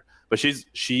for sure. But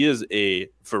she is a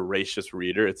voracious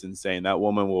reader. It's insane. That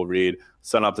woman will read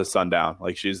sun up to sundown.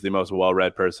 Like she's the most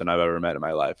well-read person I've ever met in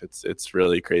my life. It's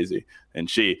really crazy. And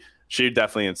she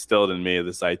definitely instilled in me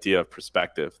this idea of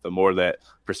perspective. The more that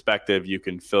perspective you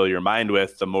can fill your mind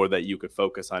with, the more that you could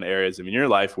focus on areas in your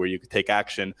life where you could take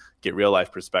action, get real life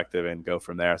perspective, and go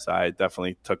from there. So I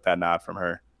definitely took that nod from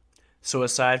her. So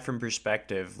aside from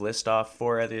perspective, list off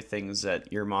 4 other things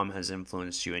that your mom has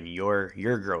influenced you in your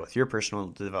growth, your personal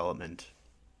development.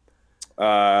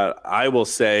 I will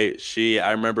say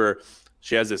I remember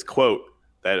she has this quote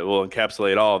that will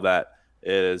encapsulate all of that.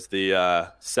 It is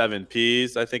the 7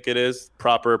 P's, I think it is.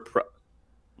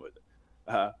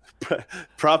 Uh,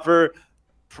 proper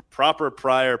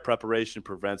prior preparation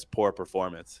prevents poor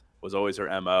performance was always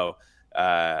her MO.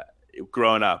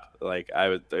 Growing up, like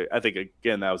I think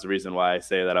again that was the reason why I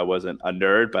say that I wasn't a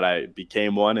nerd, but I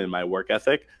became one in my work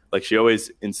ethic. Like she always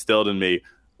instilled in me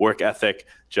work ethic,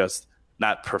 just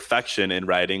not perfection in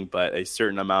writing, but a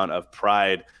certain amount of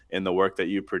pride in the work that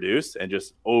you produce, and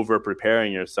just over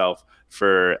preparing yourself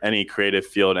for any creative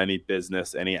field, any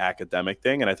business, any academic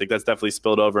thing. And I think that's definitely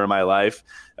spilled over in my life.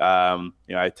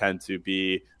 I tend to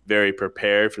be very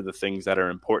prepared for the things that are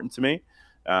important to me.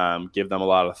 Give them a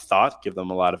lot of thought, give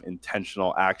them a lot of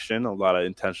intentional action, a lot of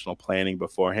intentional planning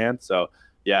beforehand. So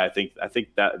yeah, I think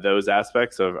that those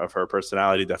aspects of her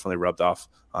personality definitely rubbed off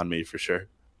on me for sure.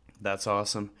 That's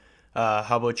awesome.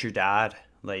 How about your dad?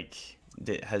 Like,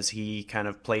 has he kind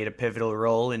of played a pivotal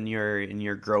role in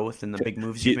your growth and the big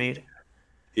moves you've made?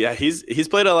 Yeah, he's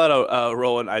played a lot of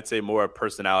role in, I'd say, more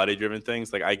personality driven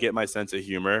things. Like I get my sense of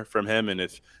humor from him, and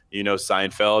if you know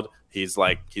Seinfeld, he's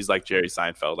like Jerry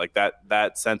Seinfeld. Like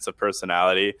that sense of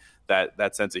personality,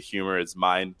 that sense of humor is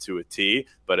mine to a T,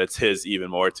 but it's his even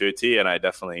more to a T, and I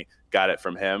definitely got it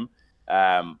from him.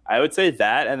 I would say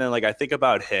that, and then like I think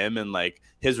about him and like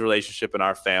his relationship in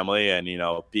our family, and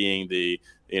being the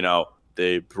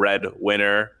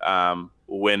breadwinner.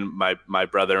 When my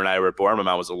brother and I were born, my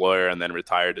mom was a lawyer and then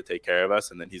retired to take care of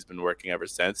us, and then he's been working ever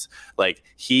since. Like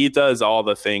he does all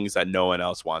the things that no one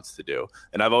else wants to do,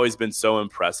 and I've always been so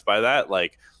impressed by that.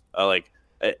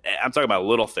 I'm talking about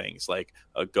little things like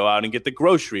go out and get the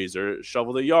groceries or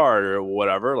shovel the yard or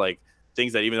whatever, like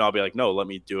things that even though I'll be like, no, let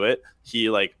me do it, he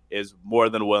like is more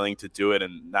than willing to do it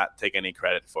and not take any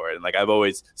credit for it. And like I've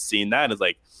always seen that as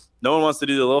like, no one wants to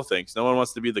do the little things. No one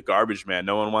wants to be the garbage man.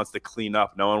 No one wants to clean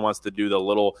up. No one wants to do the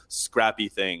little scrappy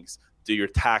things, do your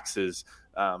taxes,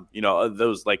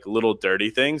 those like little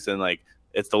dirty things. And like,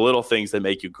 it's the little things that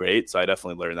make you great. So I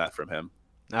definitely learned that from him.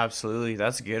 Absolutely.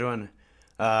 That's a good one.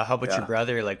 How about your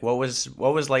brother? Like what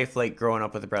was life like growing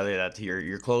up with a brother that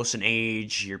you're close in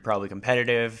age, you're probably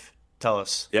competitive? Tell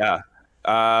us. Yeah.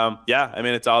 I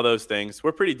mean, it's all those things.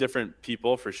 We're pretty different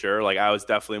people for sure. Like I was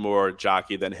definitely more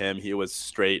jockey than him. He was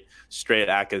straight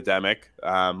academic,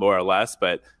 more or less,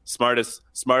 but smartest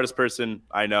person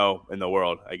I know in the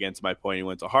world. Again, to my point, he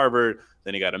went to Harvard,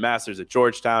 then he got a master's at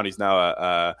Georgetown. He's now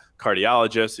a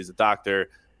cardiologist. He's a doctor.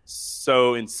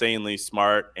 so insanely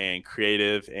smart and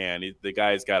creative, and the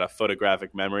guy's got a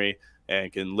photographic memory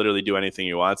and can literally do anything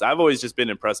he wants. I've always just been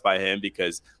impressed by him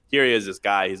because here he is, this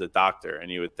guy, he's a doctor,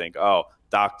 and you would think, oh,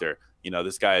 doctor,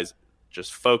 this guy is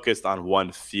just focused on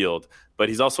one field, but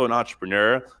he's also an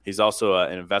entrepreneur. He's also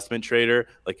an investment trader.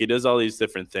 Like, he does all these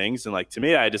different things. And like, to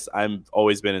me, I'm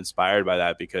always been inspired by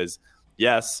that because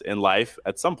yes, in life,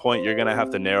 at some point, you're going to have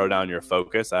to narrow down your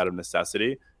focus out of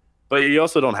necessity, but you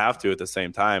also don't have to at the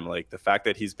same time. Like, the fact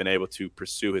that he's been able to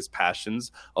pursue his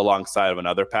passions alongside of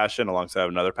another passion, alongside of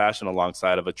another passion,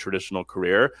 alongside of a traditional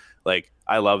career. Like,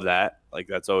 I love that. Like,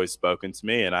 that's always spoken to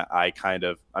me. And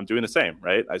I'm doing the same,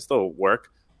 right? I still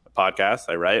work a podcast.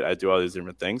 I write, I do all these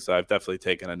different things. So I've definitely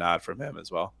taken a nod from him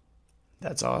as well.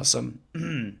 That's awesome.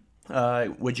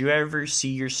 Would you ever see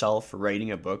yourself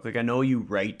writing a book? Like, I know you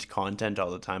write content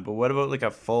all the time, but what about like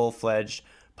a full-fledged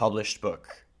published book?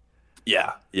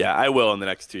 Yeah, I will in the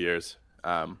next 2 years.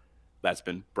 That's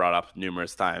been brought up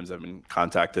numerous times. I've been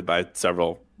contacted by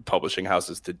several publishing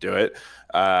houses to do it.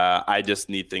 I just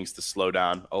need things to slow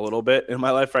down a little bit in my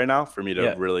life right now for me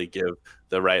to really give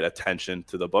the right attention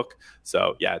to the book.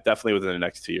 So yeah, definitely within the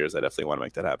next 2 years, I definitely want to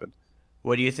make that happen.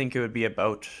 What do you think it would be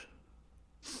about?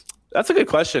 That's a good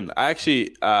question. I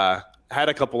actually had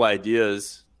a couple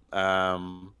ideas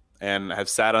and have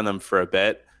sat on them for a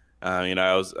bit.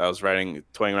 I was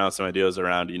toying around with some ideas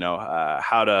around,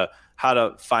 how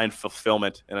to find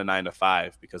fulfillment in a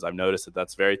 9-to-5, because I've noticed that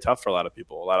that's very tough for a lot of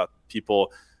people. A lot of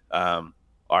people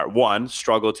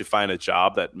struggle to find a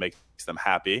job that makes them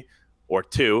happy, or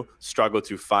two, struggle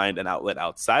to find an outlet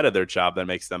outside of their job that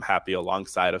makes them happy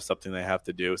alongside of something they have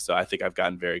to do. So I think I've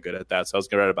gotten very good at that. So I was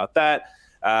going to write about that.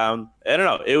 I don't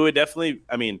know. It would definitely,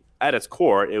 at its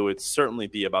core, it would certainly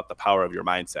be about the power of your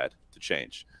mindset to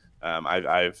change.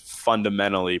 I've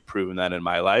fundamentally proven that in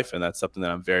my life, and that's something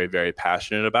that I'm very, very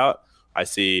passionate about. I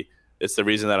see it's the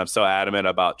reason that I'm so adamant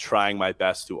about trying my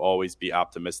best to always be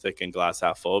optimistic and glass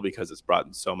half full, because it's brought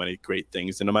in so many great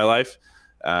things into my life.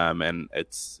 And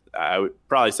I would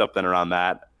probably something around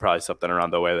that, probably something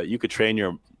around the way that you could train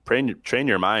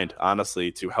your mind,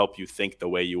 honestly, to help you think the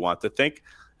way you want to think.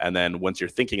 And then once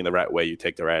you're thinking in the right way, you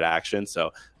take the right action.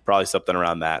 So probably something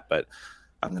around that, but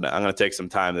I'm gonna take some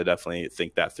time to definitely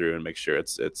think that through and make sure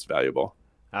it's valuable.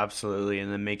 Absolutely,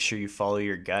 and then make sure you follow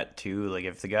your gut too. Like,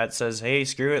 if the gut says, "Hey,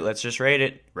 screw it, let's just write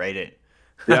it," write it.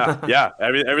 yeah.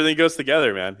 Everything goes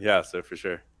together, man. Yeah, so for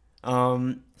sure.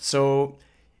 So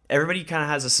everybody kind of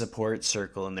has a support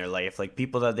circle in their life, like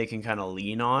people that they can kind of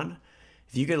lean on.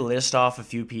 If you could list off a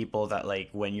few people that, like,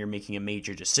 when you're making a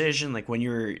major decision, like when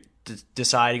you're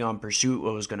deciding on pursuit,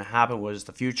 what was going to happen, what was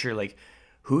the future, like,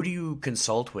 who do you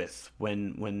consult with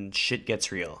when shit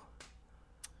gets real?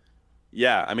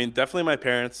 Yeah, definitely my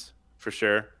parents, for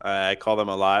sure. I call them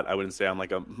a lot. I wouldn't say I'm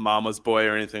like a mama's boy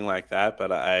or anything like that,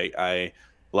 but I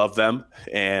love them,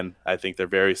 and I think they're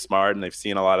very smart, and they've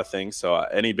seen a lot of things. So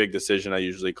any big decision, I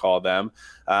usually call them.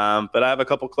 But I have a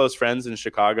couple close friends in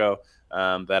Chicago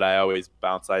that I always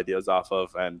bounce ideas off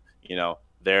of, and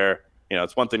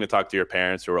it's one thing to talk to your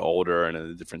parents who are older and in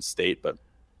a different state, but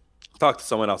talk to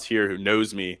someone else here who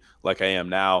knows me like I am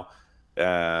now,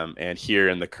 and here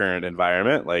in the current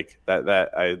environment, like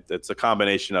it's a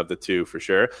combination of the two for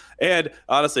sure. And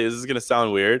honestly, this is going to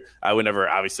sound weird. I would never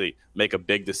obviously make a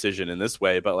big decision in this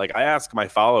way, but like, I ask my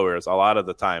followers a lot of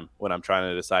the time when I'm trying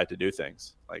to decide to do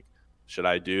things, like, should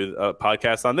I do a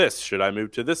podcast on this? Should I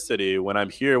move to this city? When I'm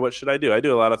here, what should I do? I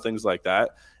do a lot of things like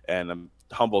that, and I'm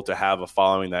humbled to have a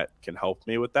following that can help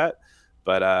me with that.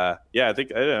 But I think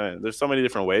there's so many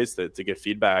different ways to get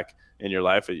feedback in your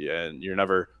life, and you're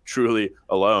never truly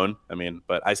alone.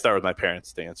 But I start with my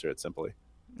parents to answer it simply.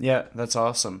 Yeah, that's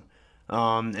awesome.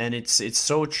 And it's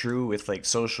so true with like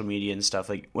social media and stuff.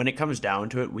 Like, when it comes down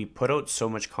to it, we put out so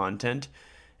much content,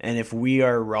 and if we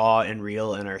are raw and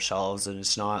real in ourselves, and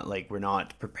it's not like we're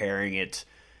not preparing it,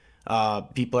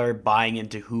 people are buying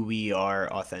into who we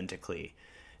are authentically.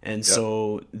 And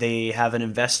so they have an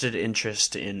invested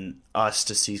interest in us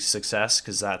to see success,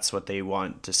 because that's what they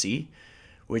want to see,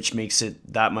 which makes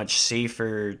it that much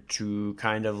safer to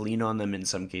kind of lean on them in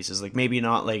some cases. Like, maybe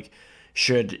not like,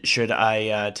 should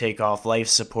I take off life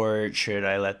support? Should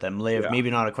I let them live? Yeah.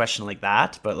 Maybe not a question like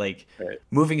that, but like, right.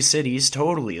 Moving cities,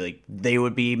 totally. Like, they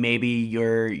would be maybe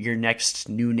your next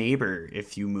new neighbor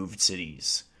if you moved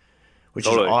cities, which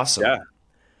is awesome.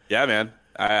 Yeah, man.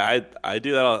 I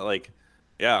do that like.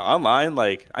 Yeah, online,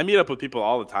 like, I meet up with people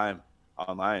all the time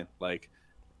online. Like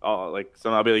someone,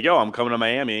 I'll be like, yo, I'm coming to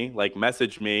Miami. Like,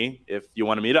 message me if you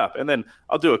want to meet up. And then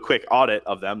I'll do a quick audit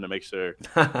of them to make sure,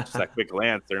 just that quick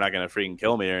glance, they're not going to freaking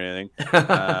kill me or anything.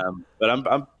 But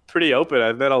I'm pretty open.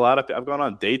 I've gone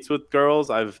on dates with girls.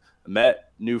 I've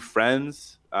met new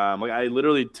friends. Like I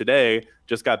literally today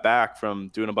just got back from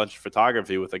doing a bunch of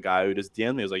photography with a guy who just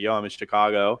DM'd me. He was like, "Yo, I'm in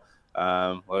Chicago.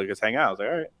 Well, let's hang out." I was like,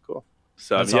 "All right, cool."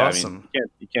 So That's yeah, I awesome. mean,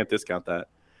 you can't discount that.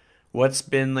 What's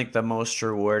been like the most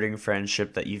rewarding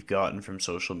friendship that you've gotten from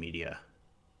social media?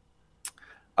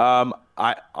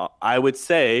 I would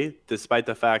say, despite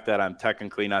the fact that I'm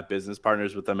technically not business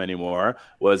partners with them anymore,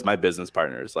 was my business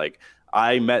partners. Like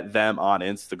I met them on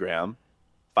Instagram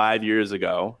 5 years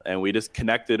ago, and we just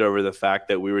connected over the fact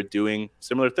that we were doing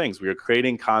similar things. We were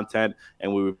creating content,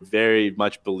 and we very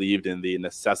much believed in the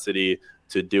necessity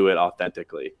to do it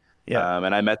authentically. Yeah,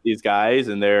 And I met these guys,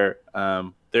 and they're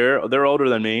older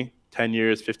than me, 10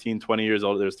 years, 15, 20 years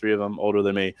older. There's three of them older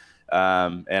than me.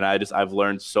 And I've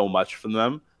learned so much from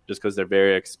them just because they're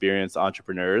very experienced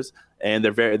entrepreneurs, and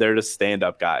they're just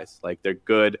stand-up guys. Like they're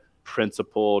good,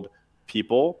 principled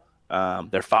people.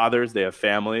 They're fathers, they have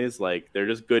families, like they're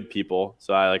just good people.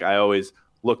 So I always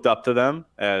looked up to them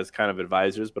as kind of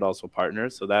advisors, but also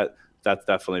partners. So that's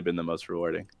definitely been the most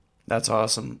rewarding. that's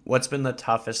awesome. What's been the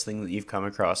toughest thing that you've come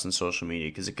across in social media?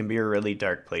 Because it can be a really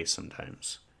dark place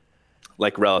sometimes.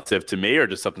 Like relative to me, or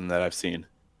just something that I've seen?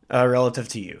 Relative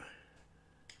to you.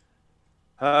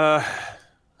 Uh,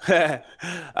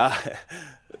 uh,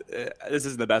 this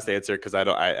isn't the best answer because I'd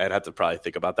have to probably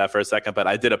think about that for a second. But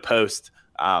I did a post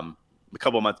a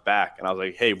couple months back, and I was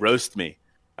like, "Hey, roast me.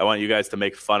 I want you guys to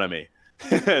make fun of me."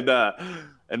 And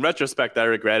in retrospect, I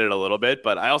regret it a little bit,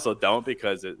 but I also don't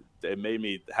because it made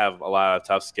me have a lot of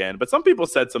tough skin. But some people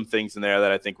said some things in there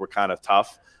that I think were kind of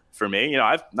tough for me. You know,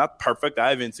 I'm not perfect. I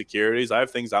have insecurities. I have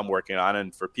things I'm working on,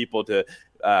 and for people to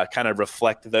kind of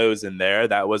reflect those in there,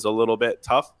 that was a little bit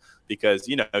tough because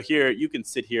here you can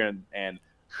sit here and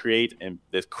create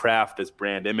this craft, this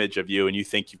brand image of you, and you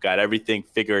think you've got everything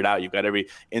figured out, you've got every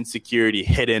insecurity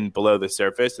hidden below the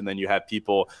surface, and then you have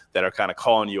people that are kind of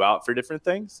calling you out for different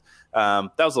things.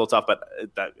 That was a little tough, but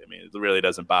it really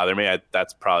doesn't bother me.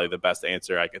 That's probably the best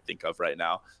answer I could think of right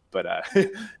now. But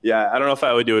yeah, I don't know if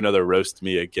I would do another roast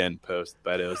me again post,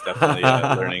 but it was definitely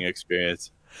a learning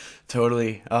experience.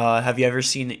 Totally. Have you ever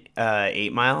seen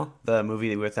 8 Mile, the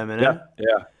movie with Eminem?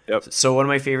 Yeah. Yep. So one of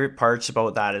my favorite parts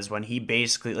about that is when he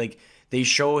basically like they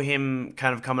show him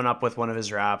kind of coming up with one of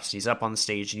his raps. He's up on the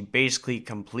stage and he basically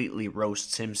completely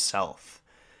roasts himself.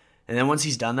 And then once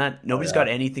he's done that, nobody's got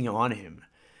anything on him.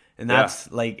 And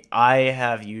that's like I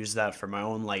have used that for my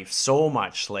own life so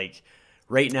much. Like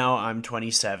right now I'm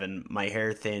 27, my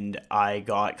hair thinned, I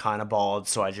got kind of bald,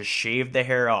 so I just shaved the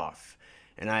hair off.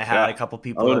 And I had a couple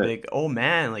people that were like, "Oh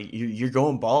man, like you're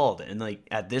going bald." And like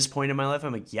at this point in my life,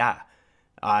 I'm like, "Yeah,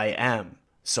 I am."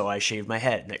 So I shaved my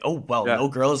head. Like, "Oh well, no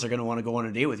girls are gonna want to go on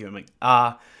a date with you." I'm like,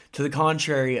 to the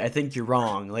contrary, I think you're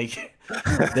wrong. Like,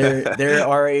 there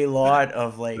are a lot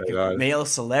of like male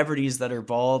celebrities that are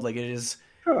bald. Like, it is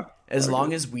as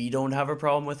long as we don't have a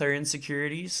problem with our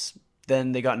insecurities,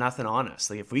 then they got nothing on us.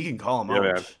 Like, if we can call them out,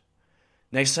 man.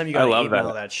 next time you gotta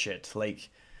email that shit. Like,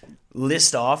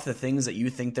 list off the things that you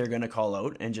think they're gonna call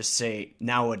out and just say,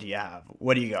 "Now what do you have?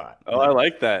 What do you got?" Oh, I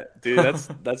like that, dude.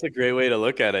 That's a great way to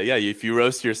look at it. Yeah, if you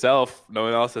roast yourself, no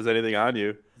one else has anything on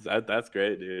you. That's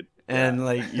great, dude. And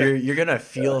like you're gonna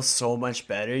feel so much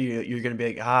better. You're gonna be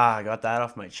like, I got that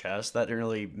off my chest. That didn't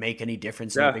really make any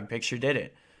difference in the big picture, did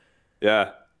it?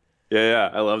 Yeah.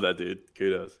 I love that, dude.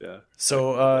 Kudos. Yeah.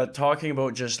 So talking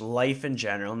about just life in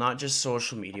general, not just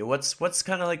social media, what's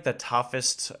kind of like the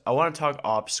toughest? I want to talk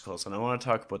obstacles, and I want to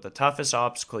talk about the toughest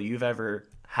obstacle you've ever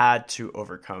had to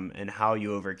overcome and how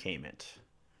you overcame it.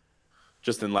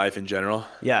 Just in life in general.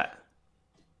 Yeah.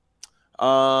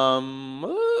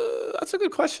 That's a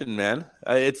good question, man.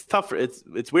 It's tough.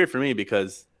 It's weird for me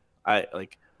because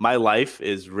my life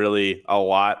is really a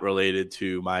lot related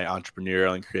to my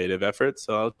entrepreneurial and creative efforts.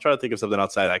 So I'll try to think of something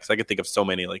outside of that because I can think of so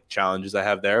many like challenges I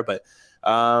have there. But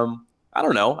I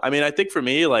don't know. I mean, I think for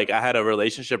me, like I had a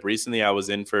relationship recently I was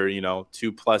in for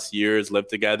 2+ years, lived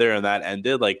together, and that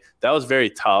ended. Like that was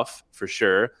very tough for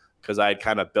sure because I had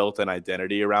kind of built an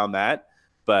identity around that.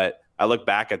 But I look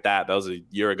back at that was a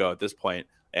year ago at this point,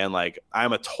 and like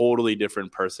I'm a totally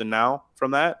different person now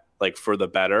from that, like for the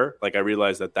better. Like I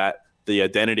realized that the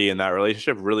identity in that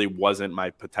relationship really wasn't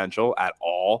my potential at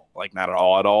all, like not at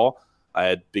all. I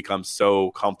had become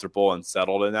so comfortable and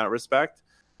settled in that respect.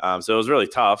 So it was really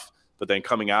tough, but then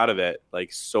coming out of it,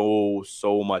 like so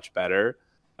much better.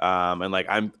 And like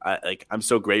I'm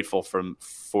so grateful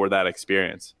for that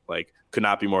experience. Like could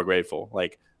not be more grateful.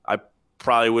 Like I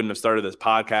probably wouldn't have started this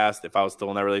podcast if I was still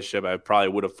in that relationship. I probably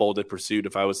would have folded Pursuit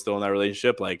if I was still in that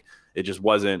relationship. Like it just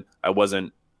wasn't. I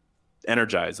wasn't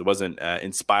energized. It wasn't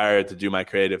inspired to do my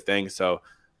creative thing. So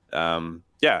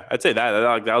Yeah, I'd say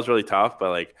that was really tough. But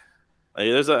like I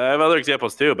have other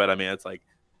examples too. But I mean, it's like,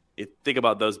 you think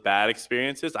about those bad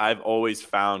experiences, I've always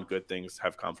found good things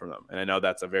have come from them. And I know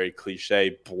that's a very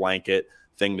cliche blanket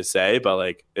thing to say, but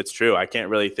like, it's true. I can't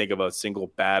really think of a single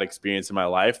bad experience in my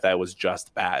life that was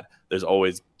just bad. There's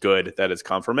always good that has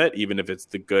come from it, even if it's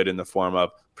the good in the form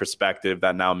of perspective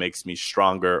that now makes me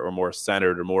stronger or more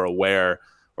centered or more aware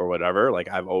or whatever. Like,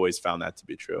 I've always found that to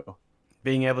be true.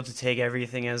 Being able to take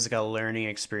everything as like a learning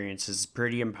experience is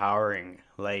pretty empowering.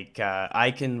 Like,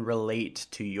 I can relate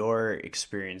to your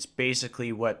experience.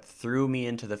 Basically, what threw me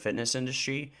into the fitness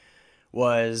industry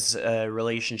was a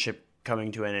relationship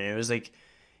coming to an end. It was like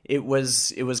it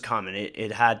was common.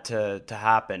 It had to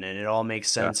happen, and it all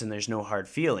makes Yeah. sense, and there's no hard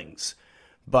feelings.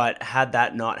 But had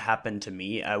that not happened to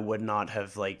me, I would not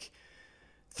have like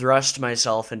thrust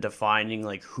myself into finding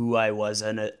like who I was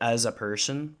as a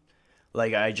person.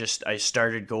 Like, I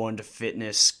started going to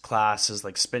fitness classes,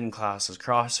 like spin classes,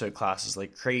 CrossFit classes,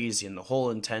 like crazy, and the whole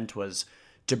intent was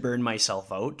to burn myself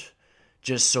out,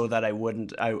 just so that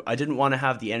I didn't want to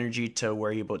have the energy to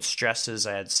worry about stresses.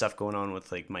 I had stuff going on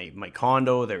with like my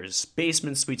condo. There was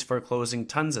basement suites foreclosing,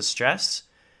 tons of stress,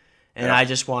 and Yeah. I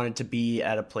just wanted to be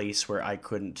at a place where I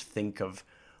couldn't think of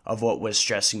what was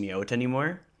stressing me out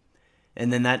anymore.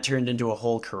 And then that turned into a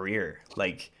whole career.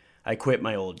 Like, I quit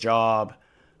my old job.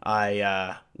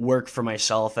 I work for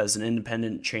myself as an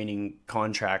independent training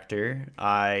contractor.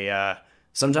 I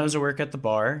sometimes I work at the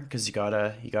bar because you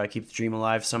gotta keep the dream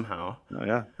alive somehow. Oh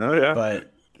yeah. Oh yeah.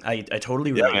 But I totally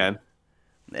Yeah, relate. man.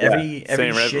 Yeah. Every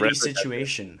Same. shitty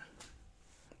situation.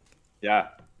 Yeah.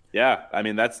 Yeah. I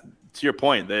mean, that's to your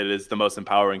point, that it is the most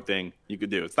empowering thing you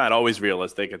could do. It's not always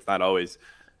realistic. It's not always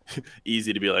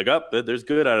easy to be like, oh, there's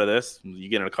good out of this. You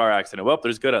get in a car accident. Well,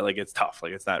 there's good. Like, it's tough.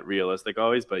 Like, it's not realistic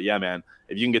always. But yeah, man,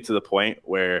 if you can get to the point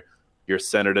where you're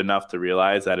centered enough to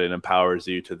realize that it empowers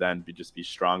you to then just be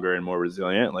stronger and more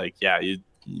resilient, like, yeah,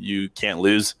 you can't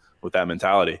lose with that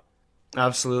mentality.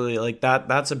 Absolutely. Like,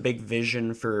 that's a big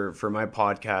vision for my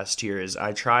podcast here. Is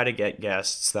I try to get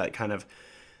guests that kind of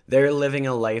they're living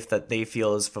a life that they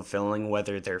feel is fulfilling,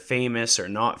 whether they're famous or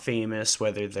not famous,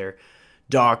 whether they're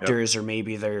Yep. doctors or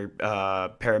maybe they're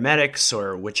paramedics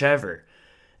or whichever.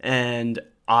 And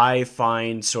I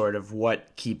find sort of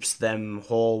what keeps them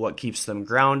whole, what keeps them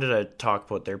grounded. I talk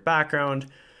about their background.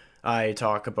 I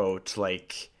talk about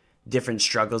like different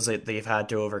struggles that they've had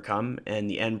to overcome, and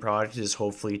the end product is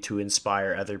hopefully to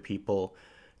inspire other people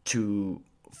to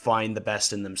find the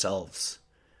best in themselves.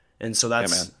 And so Yeah,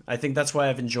 man. I think that's why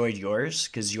I've enjoyed yours,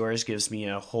 because yours gives me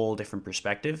a whole different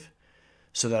perspective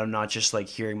so that I'm not just like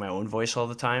hearing my own voice all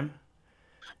the time.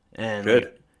 And Good.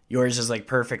 like yours is like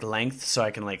perfect length so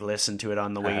I can like listen to it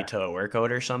on the way Uh, to a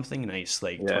workout or something. Nice,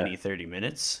 like yeah. 20-30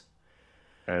 minutes.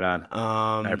 Right on.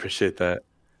 I Um, appreciate that.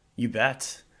 you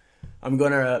bet. I'm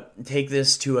going to take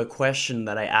this to a question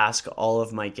that I ask all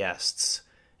of my guests.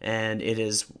 And it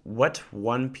is, what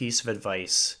one piece of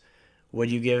advice would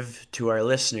you give to our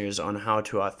listeners on how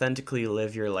to authentically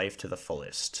live your life to the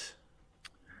fullest?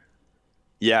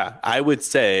 Yeah, I would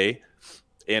say,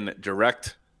 in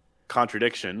direct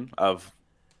contradiction of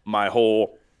my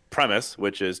whole premise,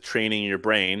 which is training your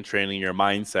brain, training your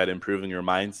mindset, improving your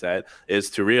mindset, is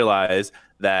to realize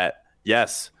that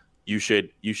yes, you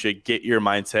should get your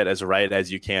mindset as right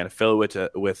as you can, fill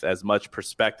it with as much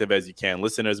perspective as you can,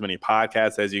 listen to as many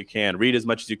podcasts as you can, read as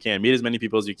much as you can, meet as many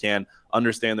people as you can,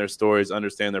 understand their stories,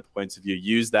 understand their points of view,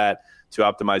 use that to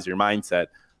optimize your mindset.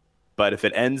 But if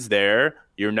it ends there,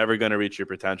 you're never going to reach your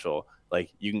potential.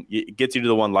 Like, it gets you to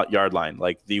the 1 yard line.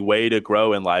 Like, the way to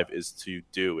grow in life is to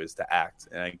act.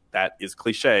 And that is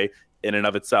cliche in and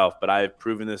of itself, but I've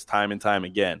proven this time and time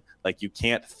again. Like, you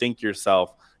can't think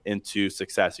yourself into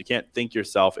success. You can't think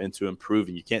yourself into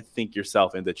improving. You can't think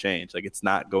yourself into change. Like, it's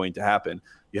not going to happen.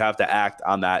 You have to act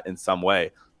on that in some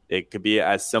way. It could be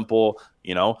as simple,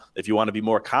 if you want to be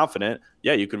more confident,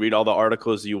 yeah, you can read all the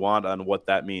articles you want on what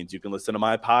that means. You can listen to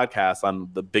my podcast on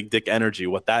the big dick energy,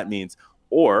 what that means.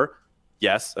 Or,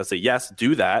 yes, I say, yes,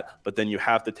 do that. But then you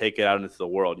have to take it out into the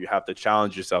world. You have to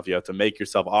challenge yourself. You have to make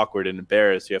yourself awkward and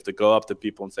embarrassed. You have to go up to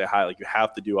people and say hi. Like, you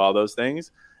have to do all those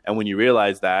things. And when you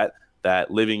realize that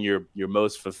living your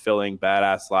most fulfilling,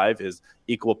 badass life is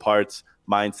equal parts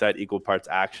mindset, equal parts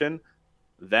action,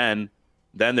 then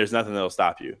there's nothing that'll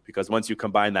stop you. Because once you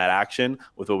combine that action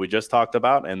with what we just talked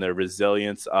about and the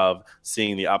resilience of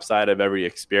seeing the upside of every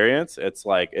experience, it's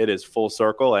like it is full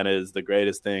circle, and it is the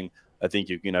greatest thing I think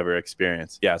you can ever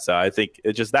experience. Yeah, so I think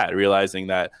it's just that, realizing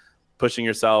that pushing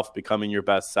yourself, becoming your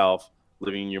best self,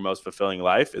 living your most fulfilling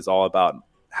life is all about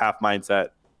half mindset,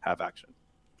 half action.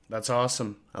 That's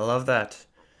awesome. I love that.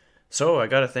 So I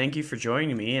gotta thank you for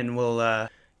joining me, and we'll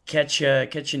catch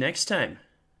you next time.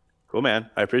 Cool, man.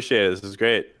 I appreciate it. This is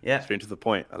great. Yeah. Straight to the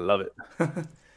point. I love it.